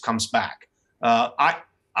 ISIS comes back.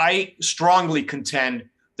 I strongly contend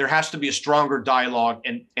there has to be a stronger dialogue,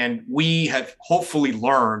 and we have hopefully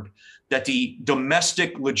learned that the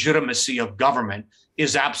domestic legitimacy of government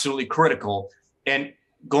is absolutely critical. And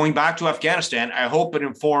going back to Afghanistan, I hope it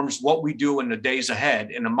informs what we do in the days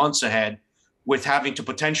ahead, in the months ahead, with having to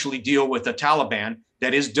potentially deal with the Taliban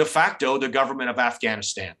that is de facto the government of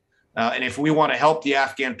Afghanistan. And if we want to help the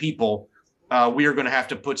Afghan people, we are going to have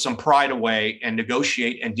to put some pride away and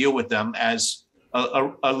negotiate and deal with them as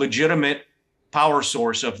a legitimate power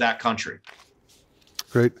source of that country.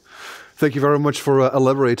 Great. Thank you very much for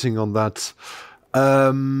elaborating on that.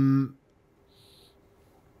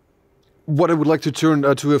 What I would like to turn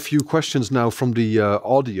to a few questions now from the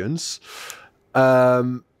audience.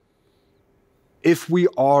 If we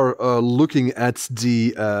are looking at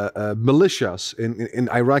the militias in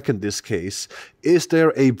Iraq in this case, is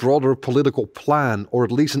there a broader political plan or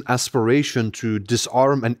at least an aspiration to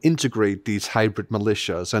disarm and integrate these hybrid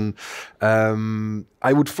militias? And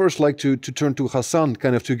I would first like to turn to Ghassan,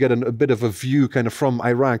 kind of to get a bit of a view kind of from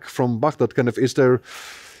Iraq, from Baghdad, kind of is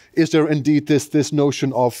there indeed this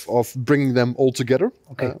notion of bringing them all together?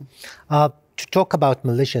 Okay. To talk about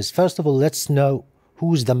militias, first of all, let's know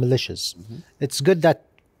who's the militias. Mm-hmm. It's good that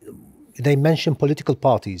they mention political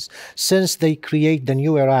parties. Since they create the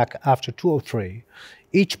new Iraq after 2003,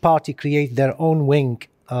 each party create their own wing,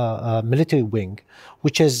 military wing,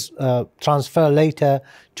 which is transferred later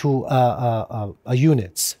to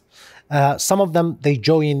units. Some of them, they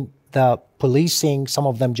join the policing, some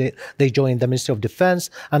of them they join the Ministry of Defense,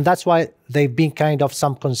 and that's why they've been kind of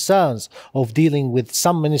some concerns of dealing with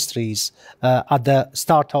some ministries at the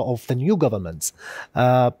start of the new governments.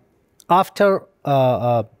 After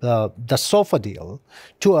the SOFA deal,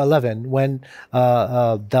 2011, when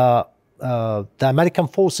the American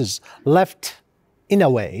forces left, in a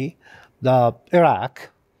way, Iraq,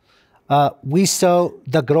 we saw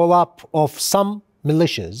the grow up of some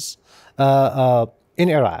militias in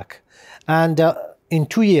Iraq. And in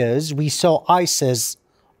 2 years, we saw ISIS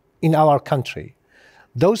in our country.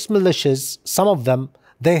 Those militias, some of them,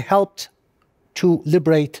 they helped to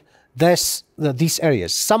liberate these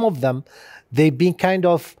areas. Some of them, they've been kind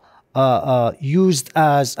of used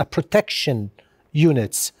as a protection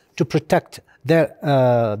units to protect the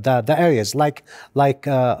areas, like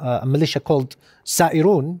a militia called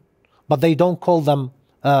Sa'irun, but they don't call them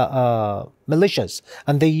militias,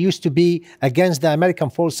 and they used to be against the American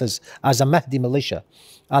forces as a Mahdi militia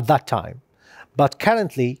at that time. But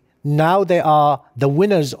currently, now they are the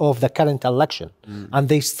winners of the current election, and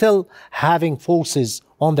they still having forces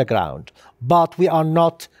on the ground. But we are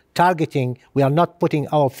not targeting, we are not putting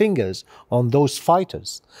our fingers on those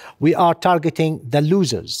fighters. We are targeting the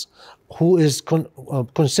losers, who is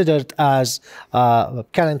considered as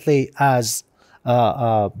currently as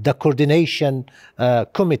the coordination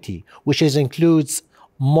committee, which includes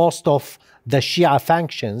most of the Shia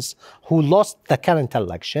factions who lost the current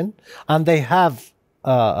election, and they have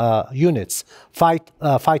units,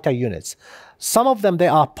 fighter units. Some of them, they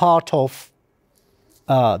are part of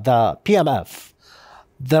the PMF.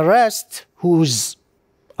 The rest,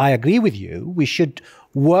 I agree with you, we should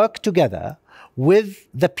work together with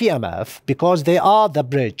the PMF because they are the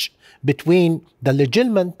bridge between the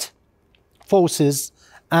legitimate forces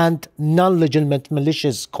and non-legitimate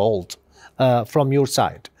militias called from your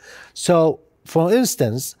side. So, for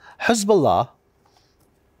instance, Hezbollah,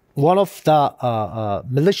 one of the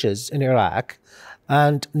militias in Iraq,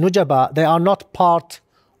 and Nujaba, they are not part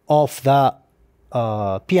of the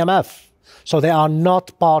PMF. So they are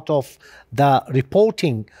not part of the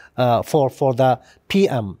reporting for the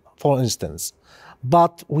PM, for instance.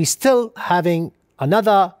 But we still having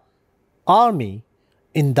another army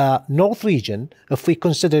in the North region, if we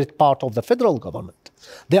consider it part of the federal government.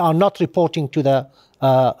 They are not reporting to the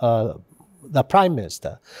the prime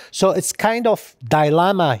minister. So it's kind of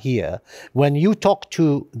dilemma here. When you talk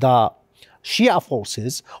to the Shia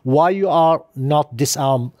forces, why you are not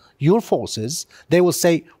disarm your forces, they will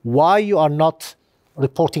say, why you are not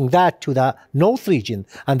reporting that to the North region,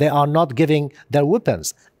 and they are not giving their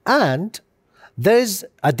weapons. And there is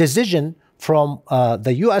a decision from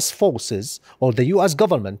the US forces or the US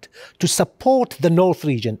government to support the North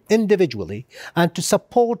region individually and to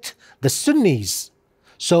support the Sunnis.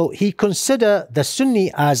 So he consider the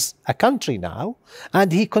Sunni as a country now,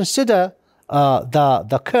 and he consider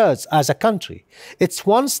the Kurds as a country. It's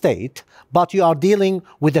one state, but you are dealing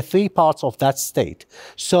with the three parts of that state.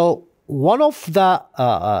 So one of the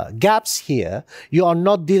gaps here, you are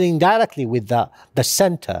not dealing directly with the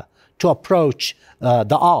center to approach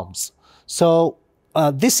the arms. So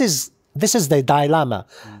this is the dilemma.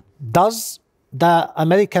 Does the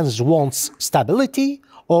Americans want stability,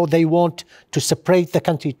 or they want to separate the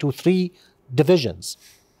country to three divisions?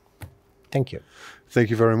 Thank you. Thank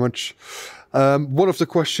you very much. One of the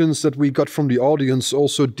questions that we got from the audience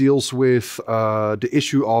also deals with the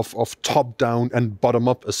issue of top-down and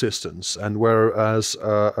bottom-up assistance. And whereas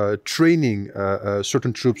training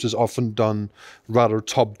certain troops is often done rather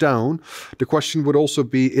top-down, the question would also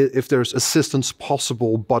be if there's assistance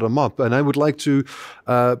possible bottom-up. And I would like to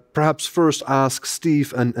perhaps first ask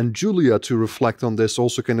Steve and Julia to reflect on this,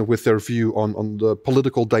 also kind of with their view on the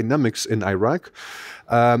political dynamics in Iraq.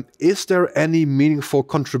 Is there any meaningful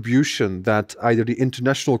contribution that either the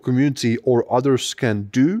international community or others can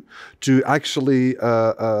do to actually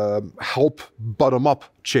help bottom-up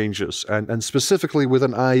changes, and specifically with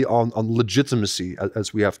an eye on legitimacy,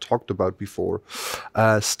 as we have talked about before?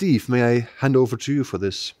 Steve, may I hand over to you for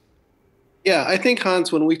this? Yeah, I think,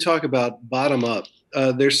 Hans, when we talk about bottom-up,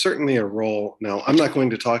 there's certainly a role. Now, I'm not going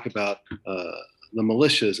to talk about the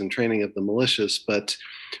militias and training of the militias, but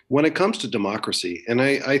when it comes to democracy, and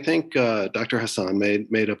I think Dr. Ghassan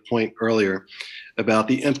made a point earlier about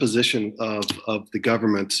the imposition of the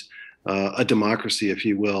government, a democracy, if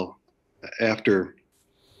you will, after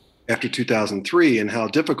 2003, and how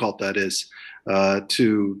difficult that is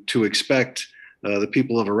to expect the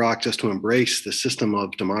people of Iraq just to embrace the system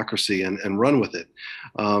of democracy and run with it.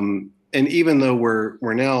 And even though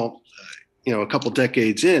we're now a couple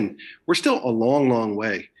decades in, we're still a long, long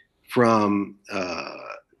way from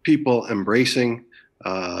people embracing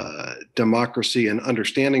democracy and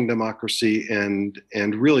understanding democracy and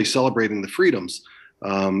really celebrating the freedoms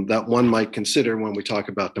that one might consider when we talk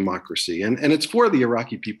about democracy. And it's for the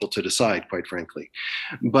Iraqi people to decide, quite frankly.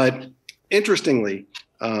 But interestingly,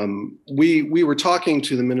 we were talking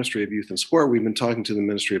to the Ministry of Youth and Sport. We've been talking to the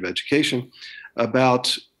Ministry of Education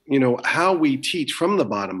about how we teach from the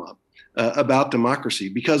bottom up about democracy,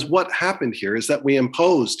 because what happened here is that we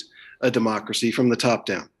imposed a democracy from the top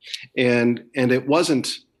down, and it wasn't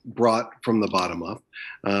brought from the bottom up.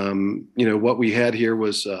 What we had here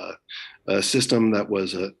was a system that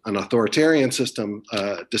was an authoritarian system,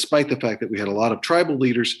 despite the fact that we had a lot of tribal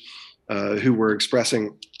leaders who were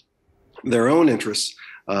expressing their own interests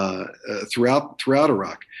throughout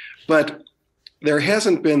Iraq. But there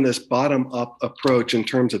hasn't been this bottom-up approach in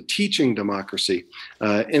terms of teaching democracy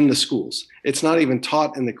in the schools. It's not even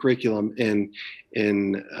taught in the curriculum in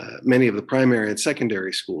many of the primary and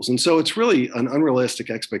secondary schools. And so it's really an unrealistic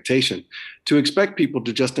expectation to expect people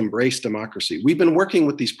to just embrace democracy. We've been working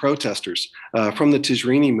with these protesters from the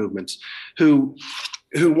Tijrini movements who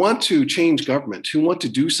want to change government, who want to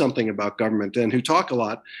do something about government, and who talk a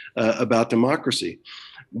lot about democracy.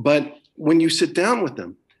 But when you sit down with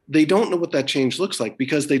them, they don't know what that change looks like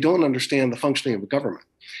because they don't understand the functioning of the government.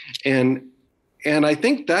 And I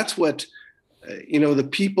think that's what the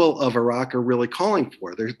people of Iraq are really calling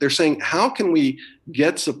for. They're saying, how can we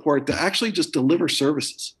get support to actually just deliver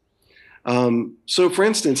services? So for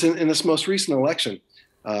instance, in this most recent election,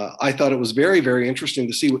 I thought it was very, very interesting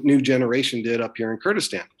to see what New Generation did up here in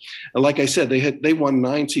Kurdistan. And like I said, they won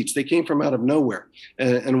 9 seats. They came from out of nowhere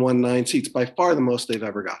and won 9 seats, by far the most they've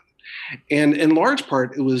ever gotten. And in large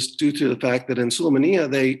part, it was due to the fact that in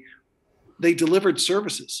Sulaymaniyah, they delivered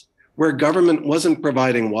services where government wasn't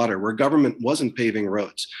providing water, where government wasn't paving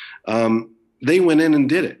roads. They went in and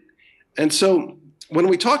did it. And so when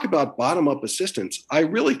we talk about bottom-up assistance, I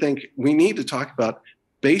really think we need to talk about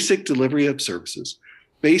basic delivery of services,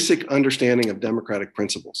 basic understanding of democratic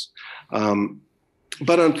principles.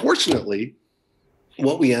 But unfortunately,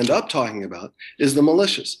 what we end up talking about is the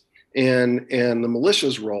militias and the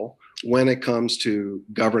militias' role when it comes to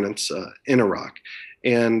governance in Iraq.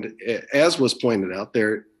 And as was pointed out,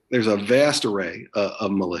 there there's a vast array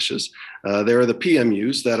of militias. There are the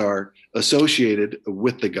PMUs that are associated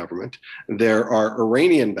with the government. There are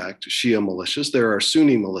Iranian-backed Shia militias. There are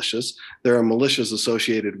Sunni militias. There are militias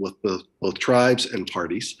associated with both tribes and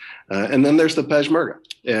parties. And then there's the Peshmerga,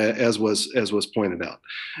 as was pointed out.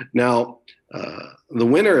 Now, the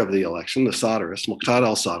winner of the election, the Sadrist, Muqtada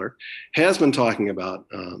al-Sadr, has been talking about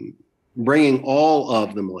bringing all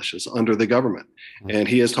of the militias under the government. And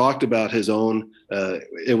he has talked about his own,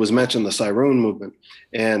 it was mentioned the Sirun movement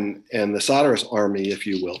and the Sadrist army, if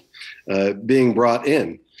you will, being brought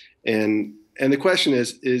in. And the question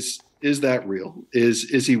is that real?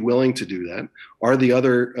 Is he willing to do that? Are the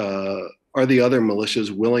other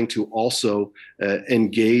militias willing to also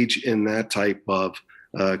engage in that type of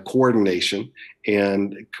coordination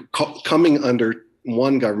and coming under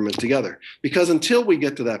one government together? Because until we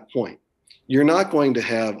get to that point, you're not going to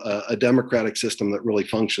have a democratic system that really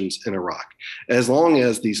functions in Iraq, as long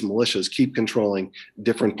as these militias keep controlling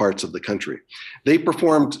different parts of the country. They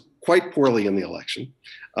performed quite poorly in the election,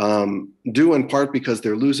 due in part because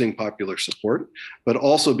they're losing popular support, but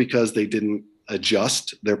also because they didn't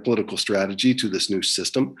adjust their political strategy to this new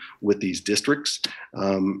system with these districts.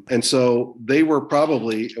 And so they were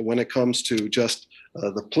probably, when it comes to just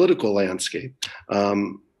the political landscape,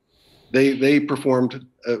 they performed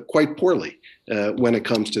quite poorly when it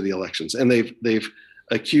comes to the elections. And they've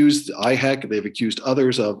accused IHEC, they've accused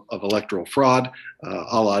others of electoral fraud,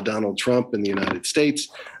 a la Donald Trump in the United States,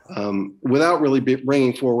 without really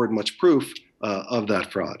bringing forward much proof of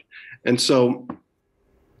that fraud. And so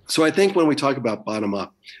I think when we talk about bottom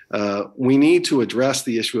up, we need to address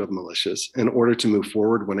the issue of militias in order to move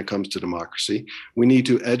forward when it comes to democracy. We need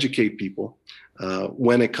to educate people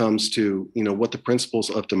when it comes to what the principles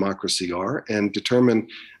of democracy are, and determine,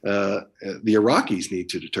 the Iraqis need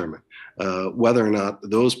to determine whether or not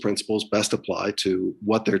those principles best apply to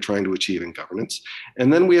what they're trying to achieve in governance.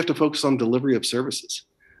 And then we have to focus on delivery of services.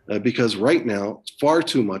 Because right now, far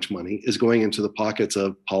too much money is going into the pockets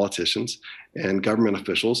of politicians and government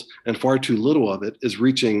officials, and far too little of it is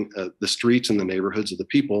reaching the streets and the neighborhoods of the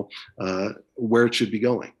people where it should be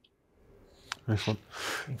going. Excellent.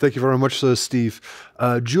 Thank you very much, Steve.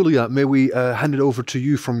 Julia, may we hand it over to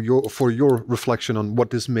you for your reflection on what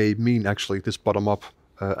this may mean, actually, this bottom-up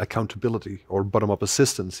accountability or bottom-up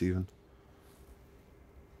assistance even?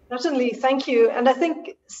 Certainly, thank you. And I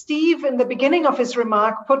think Steve, in the beginning of his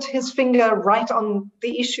remark, put his finger right on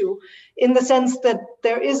the issue, in the sense that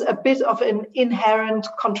there is a bit of an inherent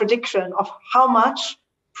contradiction of how much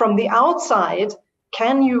from the outside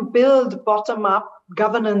can you build bottom-up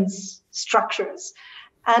governance structures.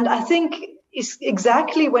 And I think it's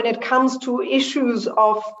exactly when it comes to issues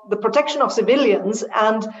of the protection of civilians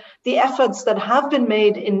and the efforts that have been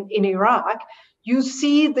made in Iraq, you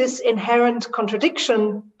see this inherent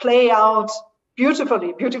contradiction play out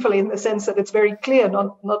beautifully in the sense that it's very clear,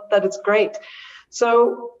 not that it's great.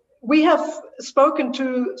 So we have spoken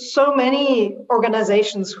to so many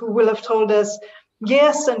organizations who will have told us,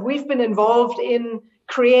 yes, and we've been involved in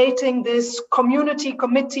creating this community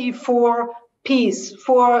committee for peace,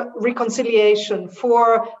 for reconciliation,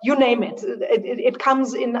 for you name it. It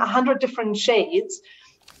comes in 100 different shades.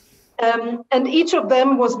 And each of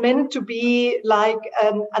them was meant to be like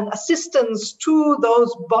an assistance to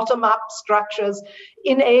those bottom-up structures,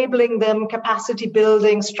 enabling them, capacity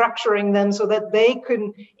building, structuring them so that they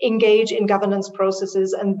can engage in governance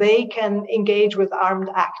processes and they can engage with armed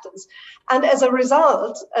actors. And as a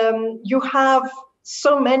result, you have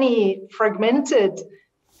so many fragmented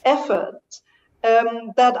efforts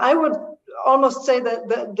that I would almost say that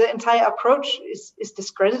the entire approach is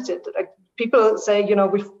discredited. Like, people say,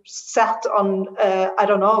 we've sat on,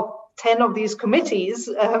 10 of these committees.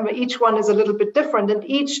 Each one is a little bit different, and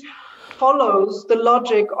each follows the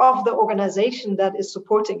logic of the organization that is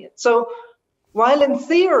supporting it. So while in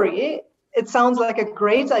theory, it sounds like a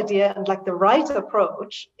great idea and like the right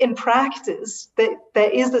approach, in practice, there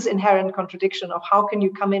is this inherent contradiction of how can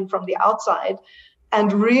you come in from the outside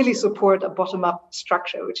and really support a bottom-up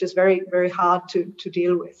structure, which is very, very hard to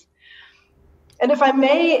deal with. And if I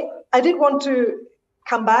may, I did want to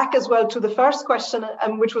come back as well to the first question,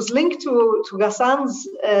 which was linked to Ghassan's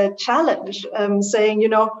challenge, saying,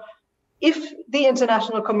 if the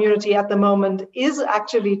international community at the moment is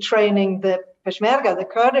actually training the Peshmerga, the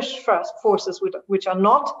Kurdish forces, which are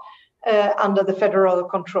not under the federal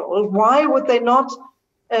control, why would they not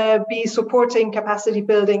be supporting capacity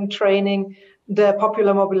building, training the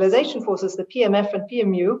popular mobilization forces, the PMF and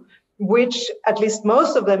PMU, which at least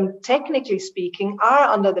most of them, technically speaking, are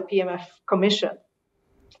under the PMF commission?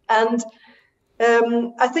 And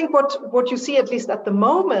I think what you see, at least at the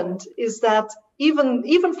moment, is that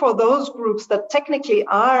even for those groups that technically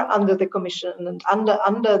are under the Commission and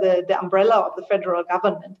under the umbrella of the federal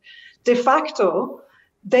government, de facto,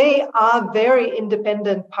 they are very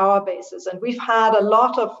independent power bases. And we've had a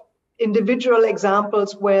lot of individual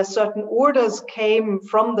examples where certain orders came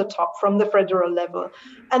from the top, from the federal level,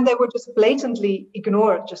 and they were just blatantly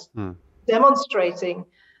ignored, just demonstrating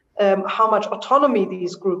how much autonomy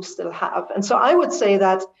these groups still have. And so I would say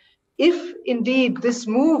that if indeed this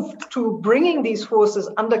move to bringing these forces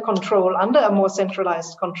under control, under a more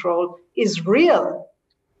centralized control, is real,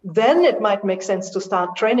 then it might make sense to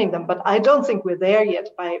start training them. But I don't think we're there yet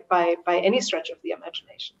by any stretch of the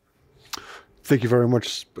imagination. Thank you very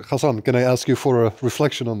much. Ghassan, can I ask you for a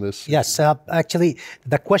reflection on this? Yes, actually,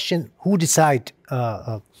 the question, who decide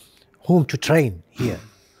whom to train here?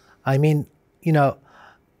 I mean, you know,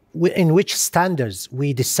 in which standards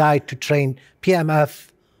we decide to train PMF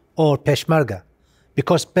or Peshmerga?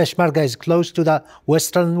 Because Peshmerga is close to the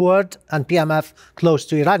Western world and PMF close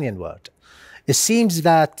to Iranian world. It seems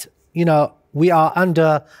that, you know, we are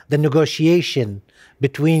under the negotiation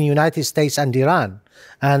between United States and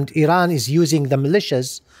Iran is using the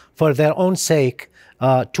militias for their own sake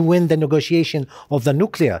to win the negotiation of the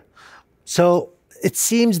nuclear. So it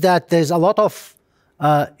seems that there's a lot of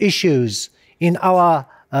issues in our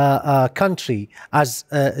country as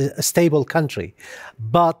a stable country.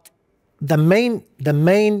 But the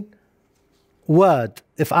main word,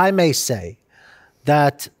 if I may say,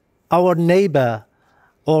 that our neighbor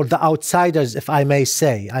or the outsiders, if I may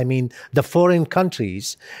say, I mean the foreign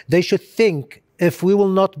countries, they should think, if we will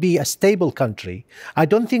not be a stable country, I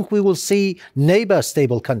don't think we will see neighbor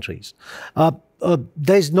stable countries.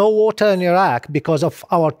 There's no water in Iraq because of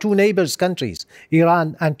our two neighbors countries,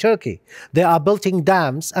 Iran and Turkey. They are building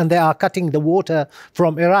dams and they are cutting the water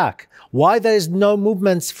from Iraq. Why there is no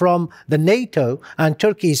movements from the NATO, and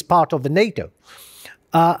Turkey is part of the NATO?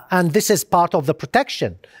 And this is part of the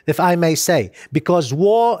protection, if I may say, because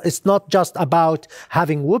war is not just about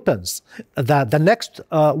having weapons. The next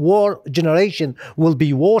war generation will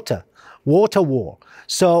be water war.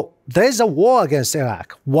 So there's a war against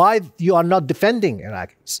Iraq. Why you are not defending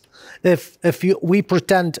Iraqis? If we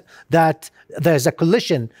pretend that there's a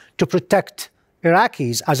coalition to protect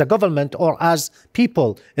Iraqis as a government or as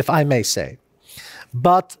people, if I may say.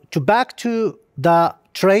 But back to the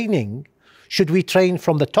training, should we train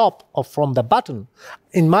from the top or from the bottom?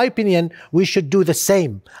 In my opinion, we should do the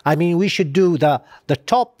same. I mean, we should do the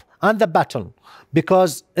top and the bottom,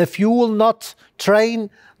 because if you will not train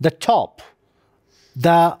the top,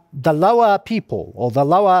 the lower people or the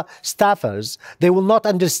lower staffers, they will not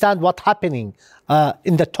understand what's happening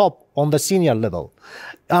in the top on the senior level.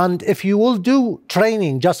 And if you will do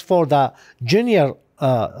training just for the junior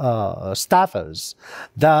staffers,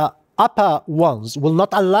 the upper ones will not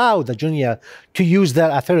allow the junior to use their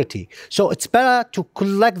authority. So it's better to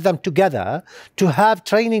collect them together, to have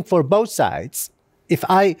training for both sides. If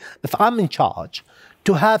I'm in charge,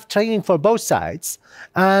 to have training for both sides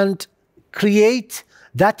and create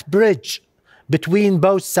that bridge between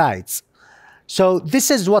both sides. So this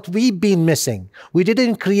is what we've been missing. We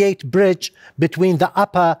didn't create bridge between the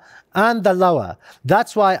upper and the lower.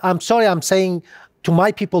 That's why I'm sorry I'm saying to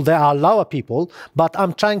my people they are lower people, but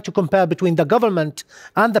I'm trying to compare between the government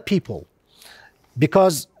and the people.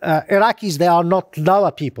 Because Iraqis, they are not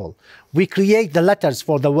lower people. We create the letters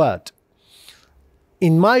for the word.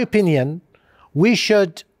 In my opinion, we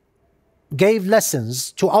should give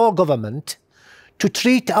lessons to our government to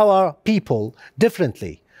treat our people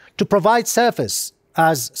differently, to provide service,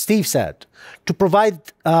 as Steve said, to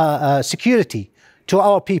provide security to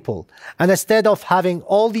our people. And instead of having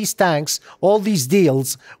all these tanks, all these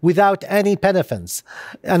deals without any benefits,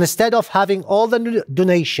 and instead of having all the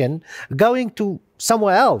donation going to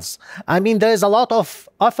somewhere else. I mean, there is a lot of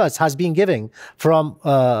offers has been given from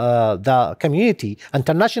the community,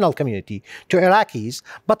 international community, to Iraqis,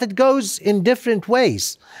 but it goes in different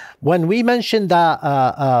ways. When we mentioned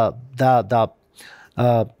the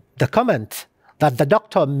comment that the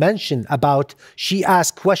doctor mentioned about she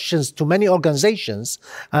asked questions to many organizations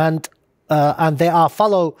and they are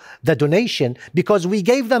follow the donation because we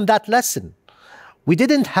gave them that lesson. We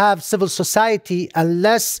didn't have civil society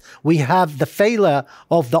unless we have the failure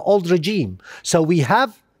of the old regime. So we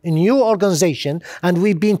have a new organization and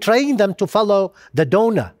we've been training them to follow the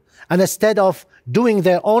donor and instead of doing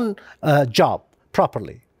their own job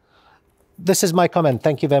properly. This is my comment.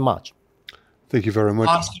 Thank you very much. Thank you very much.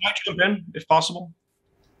 Can I jump in, if possible?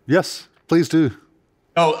 Yes, please do.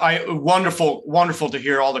 Oh, wonderful to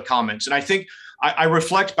hear all the comments. And I think I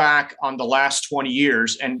reflect back on the last 20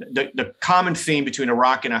 years, and the common theme between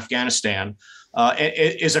Iraq and Afghanistan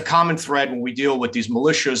is a common thread when we deal with these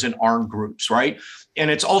militias and armed groups, right? And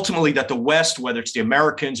it's ultimately that the West, whether it's the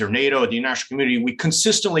Americans or NATO or the international community, we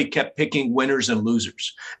consistently kept picking winners and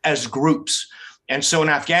losers as groups. And so in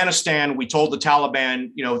Afghanistan, we told the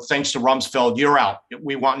Taliban, thanks to Rumsfeld, you're out.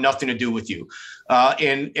 We want nothing to do with you.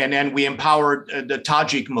 And then we empowered the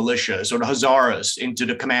Tajik militias or the Hazaras into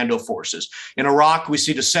the commando forces. In Iraq, we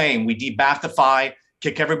see the same. We de-Ba'athify,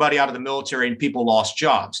 kick everybody out of the military, and people lost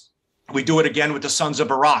jobs. We do it again with the Sons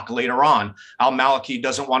of Iraq later on. Al-Maliki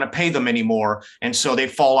doesn't want to pay them anymore, and so they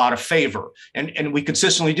fall out of favor. And we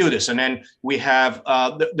consistently do this. And then we have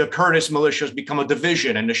the Kurdish militias become a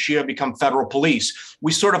division, and the Shia become federal police.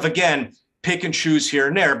 We sort of, again, pick and choose here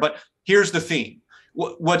and there. But here's the theme.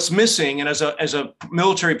 What's missing, and as a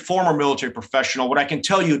former military professional, what I can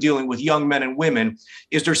tell you dealing with young men and women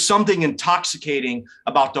is there's something intoxicating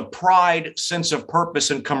about the pride, sense of purpose,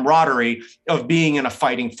 and camaraderie of being in a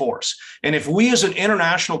fighting force. And if we as an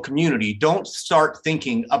international community don't start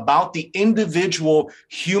thinking about the individual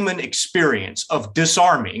human experience of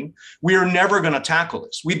disarming, we are never going to tackle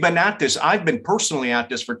this. We've been at this. I've been personally at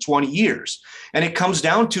this for 20 years. And it comes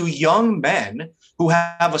down to young men who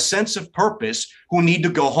have a sense of purpose, who need to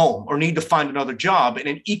go home or need to find another job in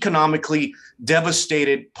an economically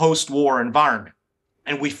devastated post-war environment.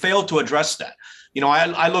 And we failed to address that.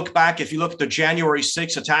 I look back, if you look at the January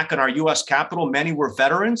 6th attack on our US Capitol, many were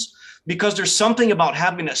veterans, because there's something about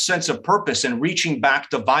having a sense of purpose and reaching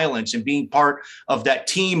back to violence and being part of that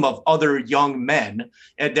team of other young men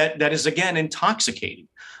that is, again, intoxicating.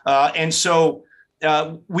 That's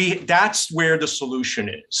where the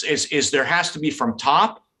solution is there has to be from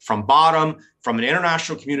top, from bottom, from an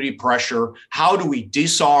international community pressure. How do we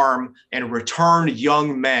disarm and return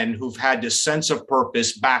young men who've had this sense of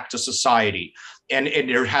purpose back to society? And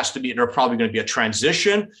there's probably going to be a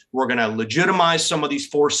transition. We're going to legitimize some of these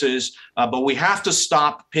forces, but we have to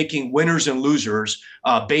stop picking winners and losers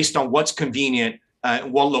based on what's convenient,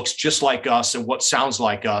 what looks just like us and what sounds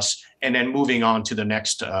like us, and then moving on to the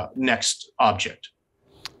next object.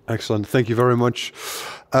 Excellent. Thank you very much.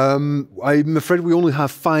 I'm afraid we only have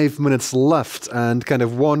 5 minutes left, and kind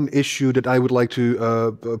of one issue that I would like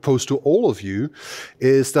to pose to all of you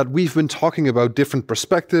is that we've been talking about different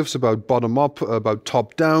perspectives, about bottom-up, about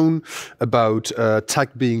top-down, about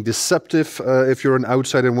tech being deceptive if you're an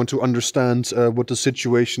outsider and want to understand what the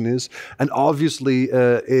situation is. And obviously,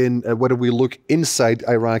 in whether we look inside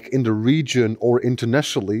Iraq, in the region, or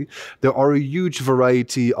internationally, there are a huge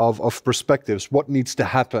variety of perspectives. What needs to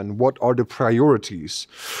happen? What are the priorities?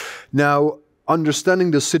 Now,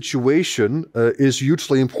 understanding the situation is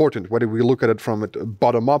hugely important, whether we look at it from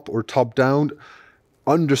bottom up or top down.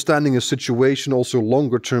 Understanding a situation also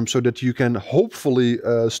longer term, so that you can hopefully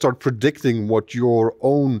start predicting what your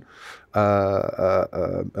own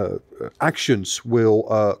actions will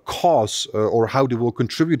cause or how they will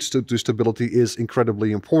contribute to stability is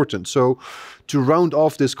incredibly important. So to round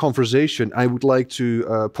off this conversation, I would like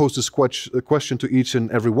to pose this question to each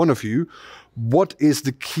and every one of you. What is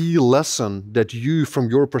the key lesson that you, from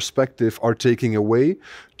your perspective, are taking away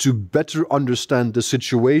to better understand the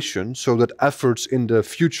situation, so that efforts in the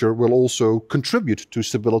future will also contribute to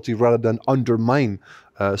stability rather than undermine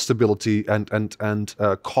stability and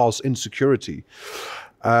cause insecurity?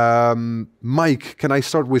 Mike, can I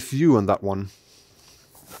start with you on that one?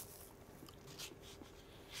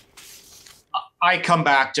 I come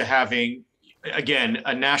back to having, again,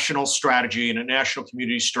 a national strategy and a national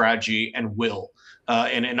community strategy and will,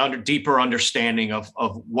 and an deeper understanding of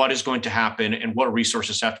what is going to happen and what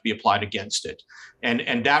resources have to be applied against it.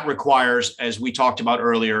 And that requires, as we talked about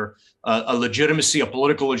earlier, a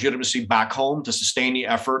political legitimacy back home to sustain the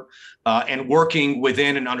effort, and working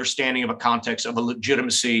within an understanding of a context of a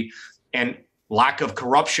legitimacy and lack of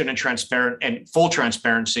corruption and full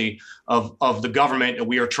transparency of the government that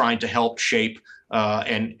we are trying to help shape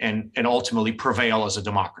and ultimately prevail as a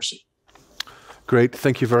democracy. Great,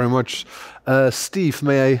 thank you very much. Steve,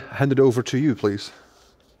 may I hand it over to you, please?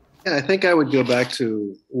 Yeah, I think I would go back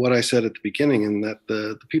to what I said at the beginning, in that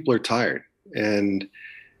the people are tired.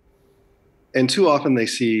 And too often they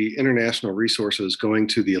see international resources going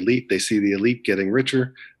to the elite. They see the elite getting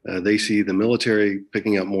richer. They see the military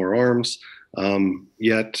picking up more arms.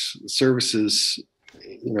 Yet services,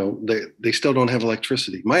 they still don't have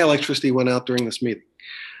electricity. My electricity went out during this meeting.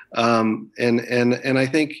 And I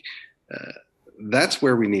think that's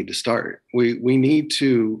where we need to start. We need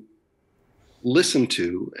to listen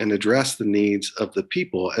to and address the needs of the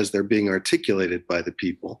people as they're being articulated by the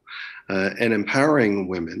people, and empowering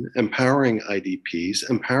women, empowering IDPs,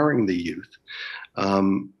 empowering the youth,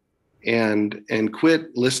 and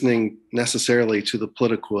quit listening necessarily to the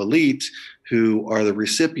political elite who are the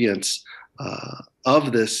recipients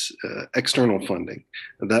of this external funding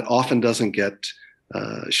that often doesn't get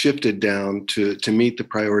shifted down to meet the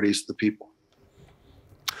priorities of the people.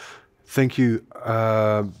 Thank you.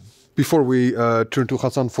 Before we turn to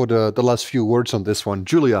Ghassan for the last few words on this one,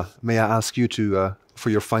 Julia, may I ask you for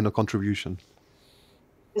your final contribution?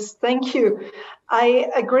 Yes, thank you. I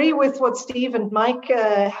agree with what Steve and Mike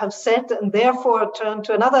have said, and therefore turn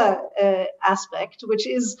to another aspect, which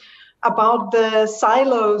is about the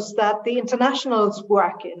silos that the internationals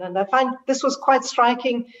work in. And I find this was quite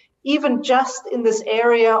striking, even just in this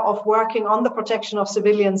area of working on the protection of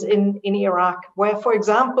civilians in Iraq, where, for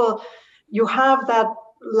example, you have that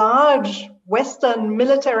large Western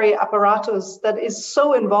military apparatus that is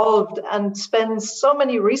so involved and spends so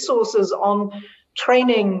many resources on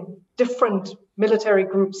training different military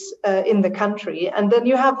groups in the country. And then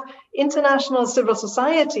you have international civil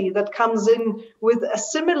society that comes in with a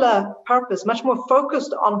similar purpose, much more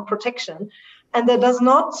focused on protection. And there does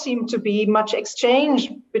not seem to be much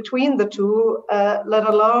exchange between the two, let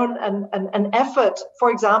alone an effort,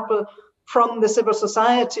 for example, from the civil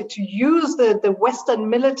society to use the Western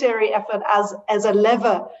military effort as a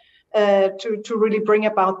lever to really bring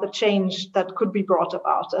about the change that could be brought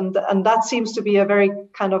about. And that seems to be a very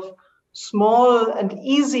kind of small and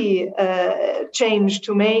easy change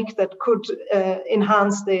to make that could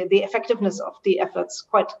enhance the effectiveness of the efforts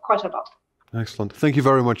quite a lot. Excellent. Thank you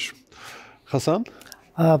very much. Ghassan?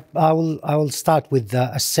 I will start with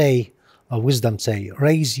a wisdom say,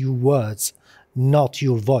 raise your words, not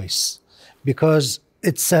your voice, because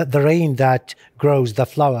it's the rain that grows the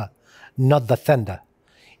flower, not the thunder.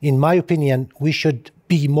 In my opinion, we should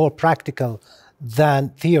be more practical than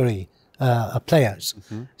theory players.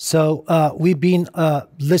 Mm-hmm. So we've been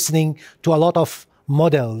listening to a lot of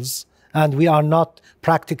models, and we are not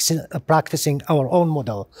practicing our own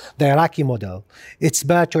model, the Iraqi model. It's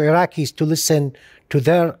better to Iraqis to listen to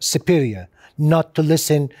their superior, not to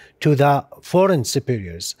listen to the foreign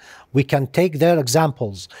superiors. We can take their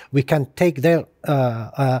examples, we can take their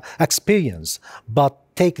experience, but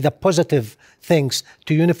take the positive things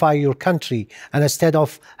to unify your country. And instead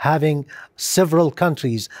of having several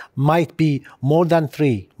countries, might be more than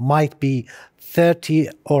 3, might be 30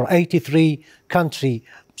 or 83 countries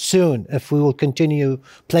soon if we will continue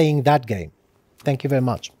playing that game. Thank you very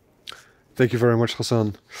much. Thank you very much,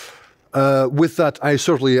 Ghassan. With that, I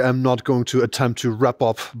certainly am not going to attempt to wrap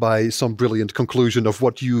up by some brilliant conclusion of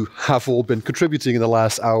what you have all been contributing in the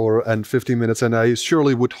last hour and 15 minutes. And I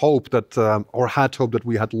surely would hope that, or had hoped that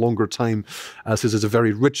we had longer time, as this is a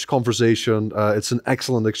very rich conversation. It's an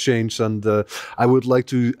excellent exchange. And I would like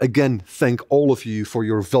to, again, thank all of you for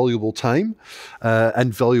your valuable time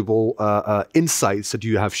and valuable insights that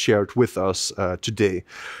you have shared with us today.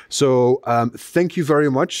 So thank you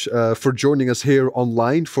very much for joining us here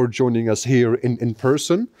online, for joining us here in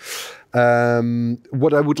person.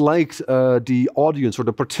 What I would like the audience or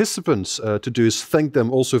the participants to do is thank them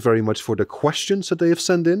also very much for the questions that they have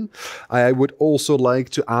sent in. I would also like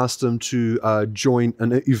to ask them to join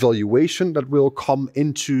an evaluation that will come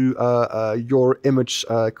into your image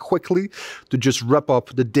quickly to just wrap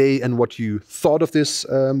up the day and what you thought of this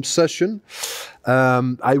session.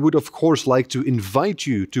 I would, of course, like to invite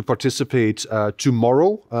you to participate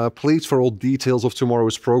tomorrow. Please, for all details of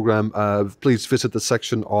tomorrow's program, please visit the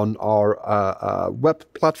section on our web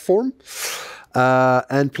platform.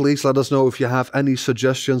 And please let us know if you have any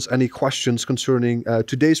suggestions, any questions concerning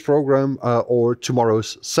today's program or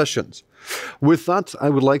tomorrow's sessions. With that, I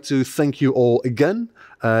would like to thank you all again.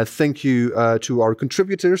 Thank you to our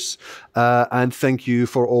contributors, and thank you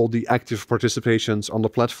for all the active participations on the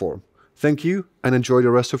platform. Thank you, and enjoy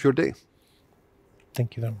the rest of your day.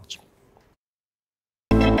 Thank you very much.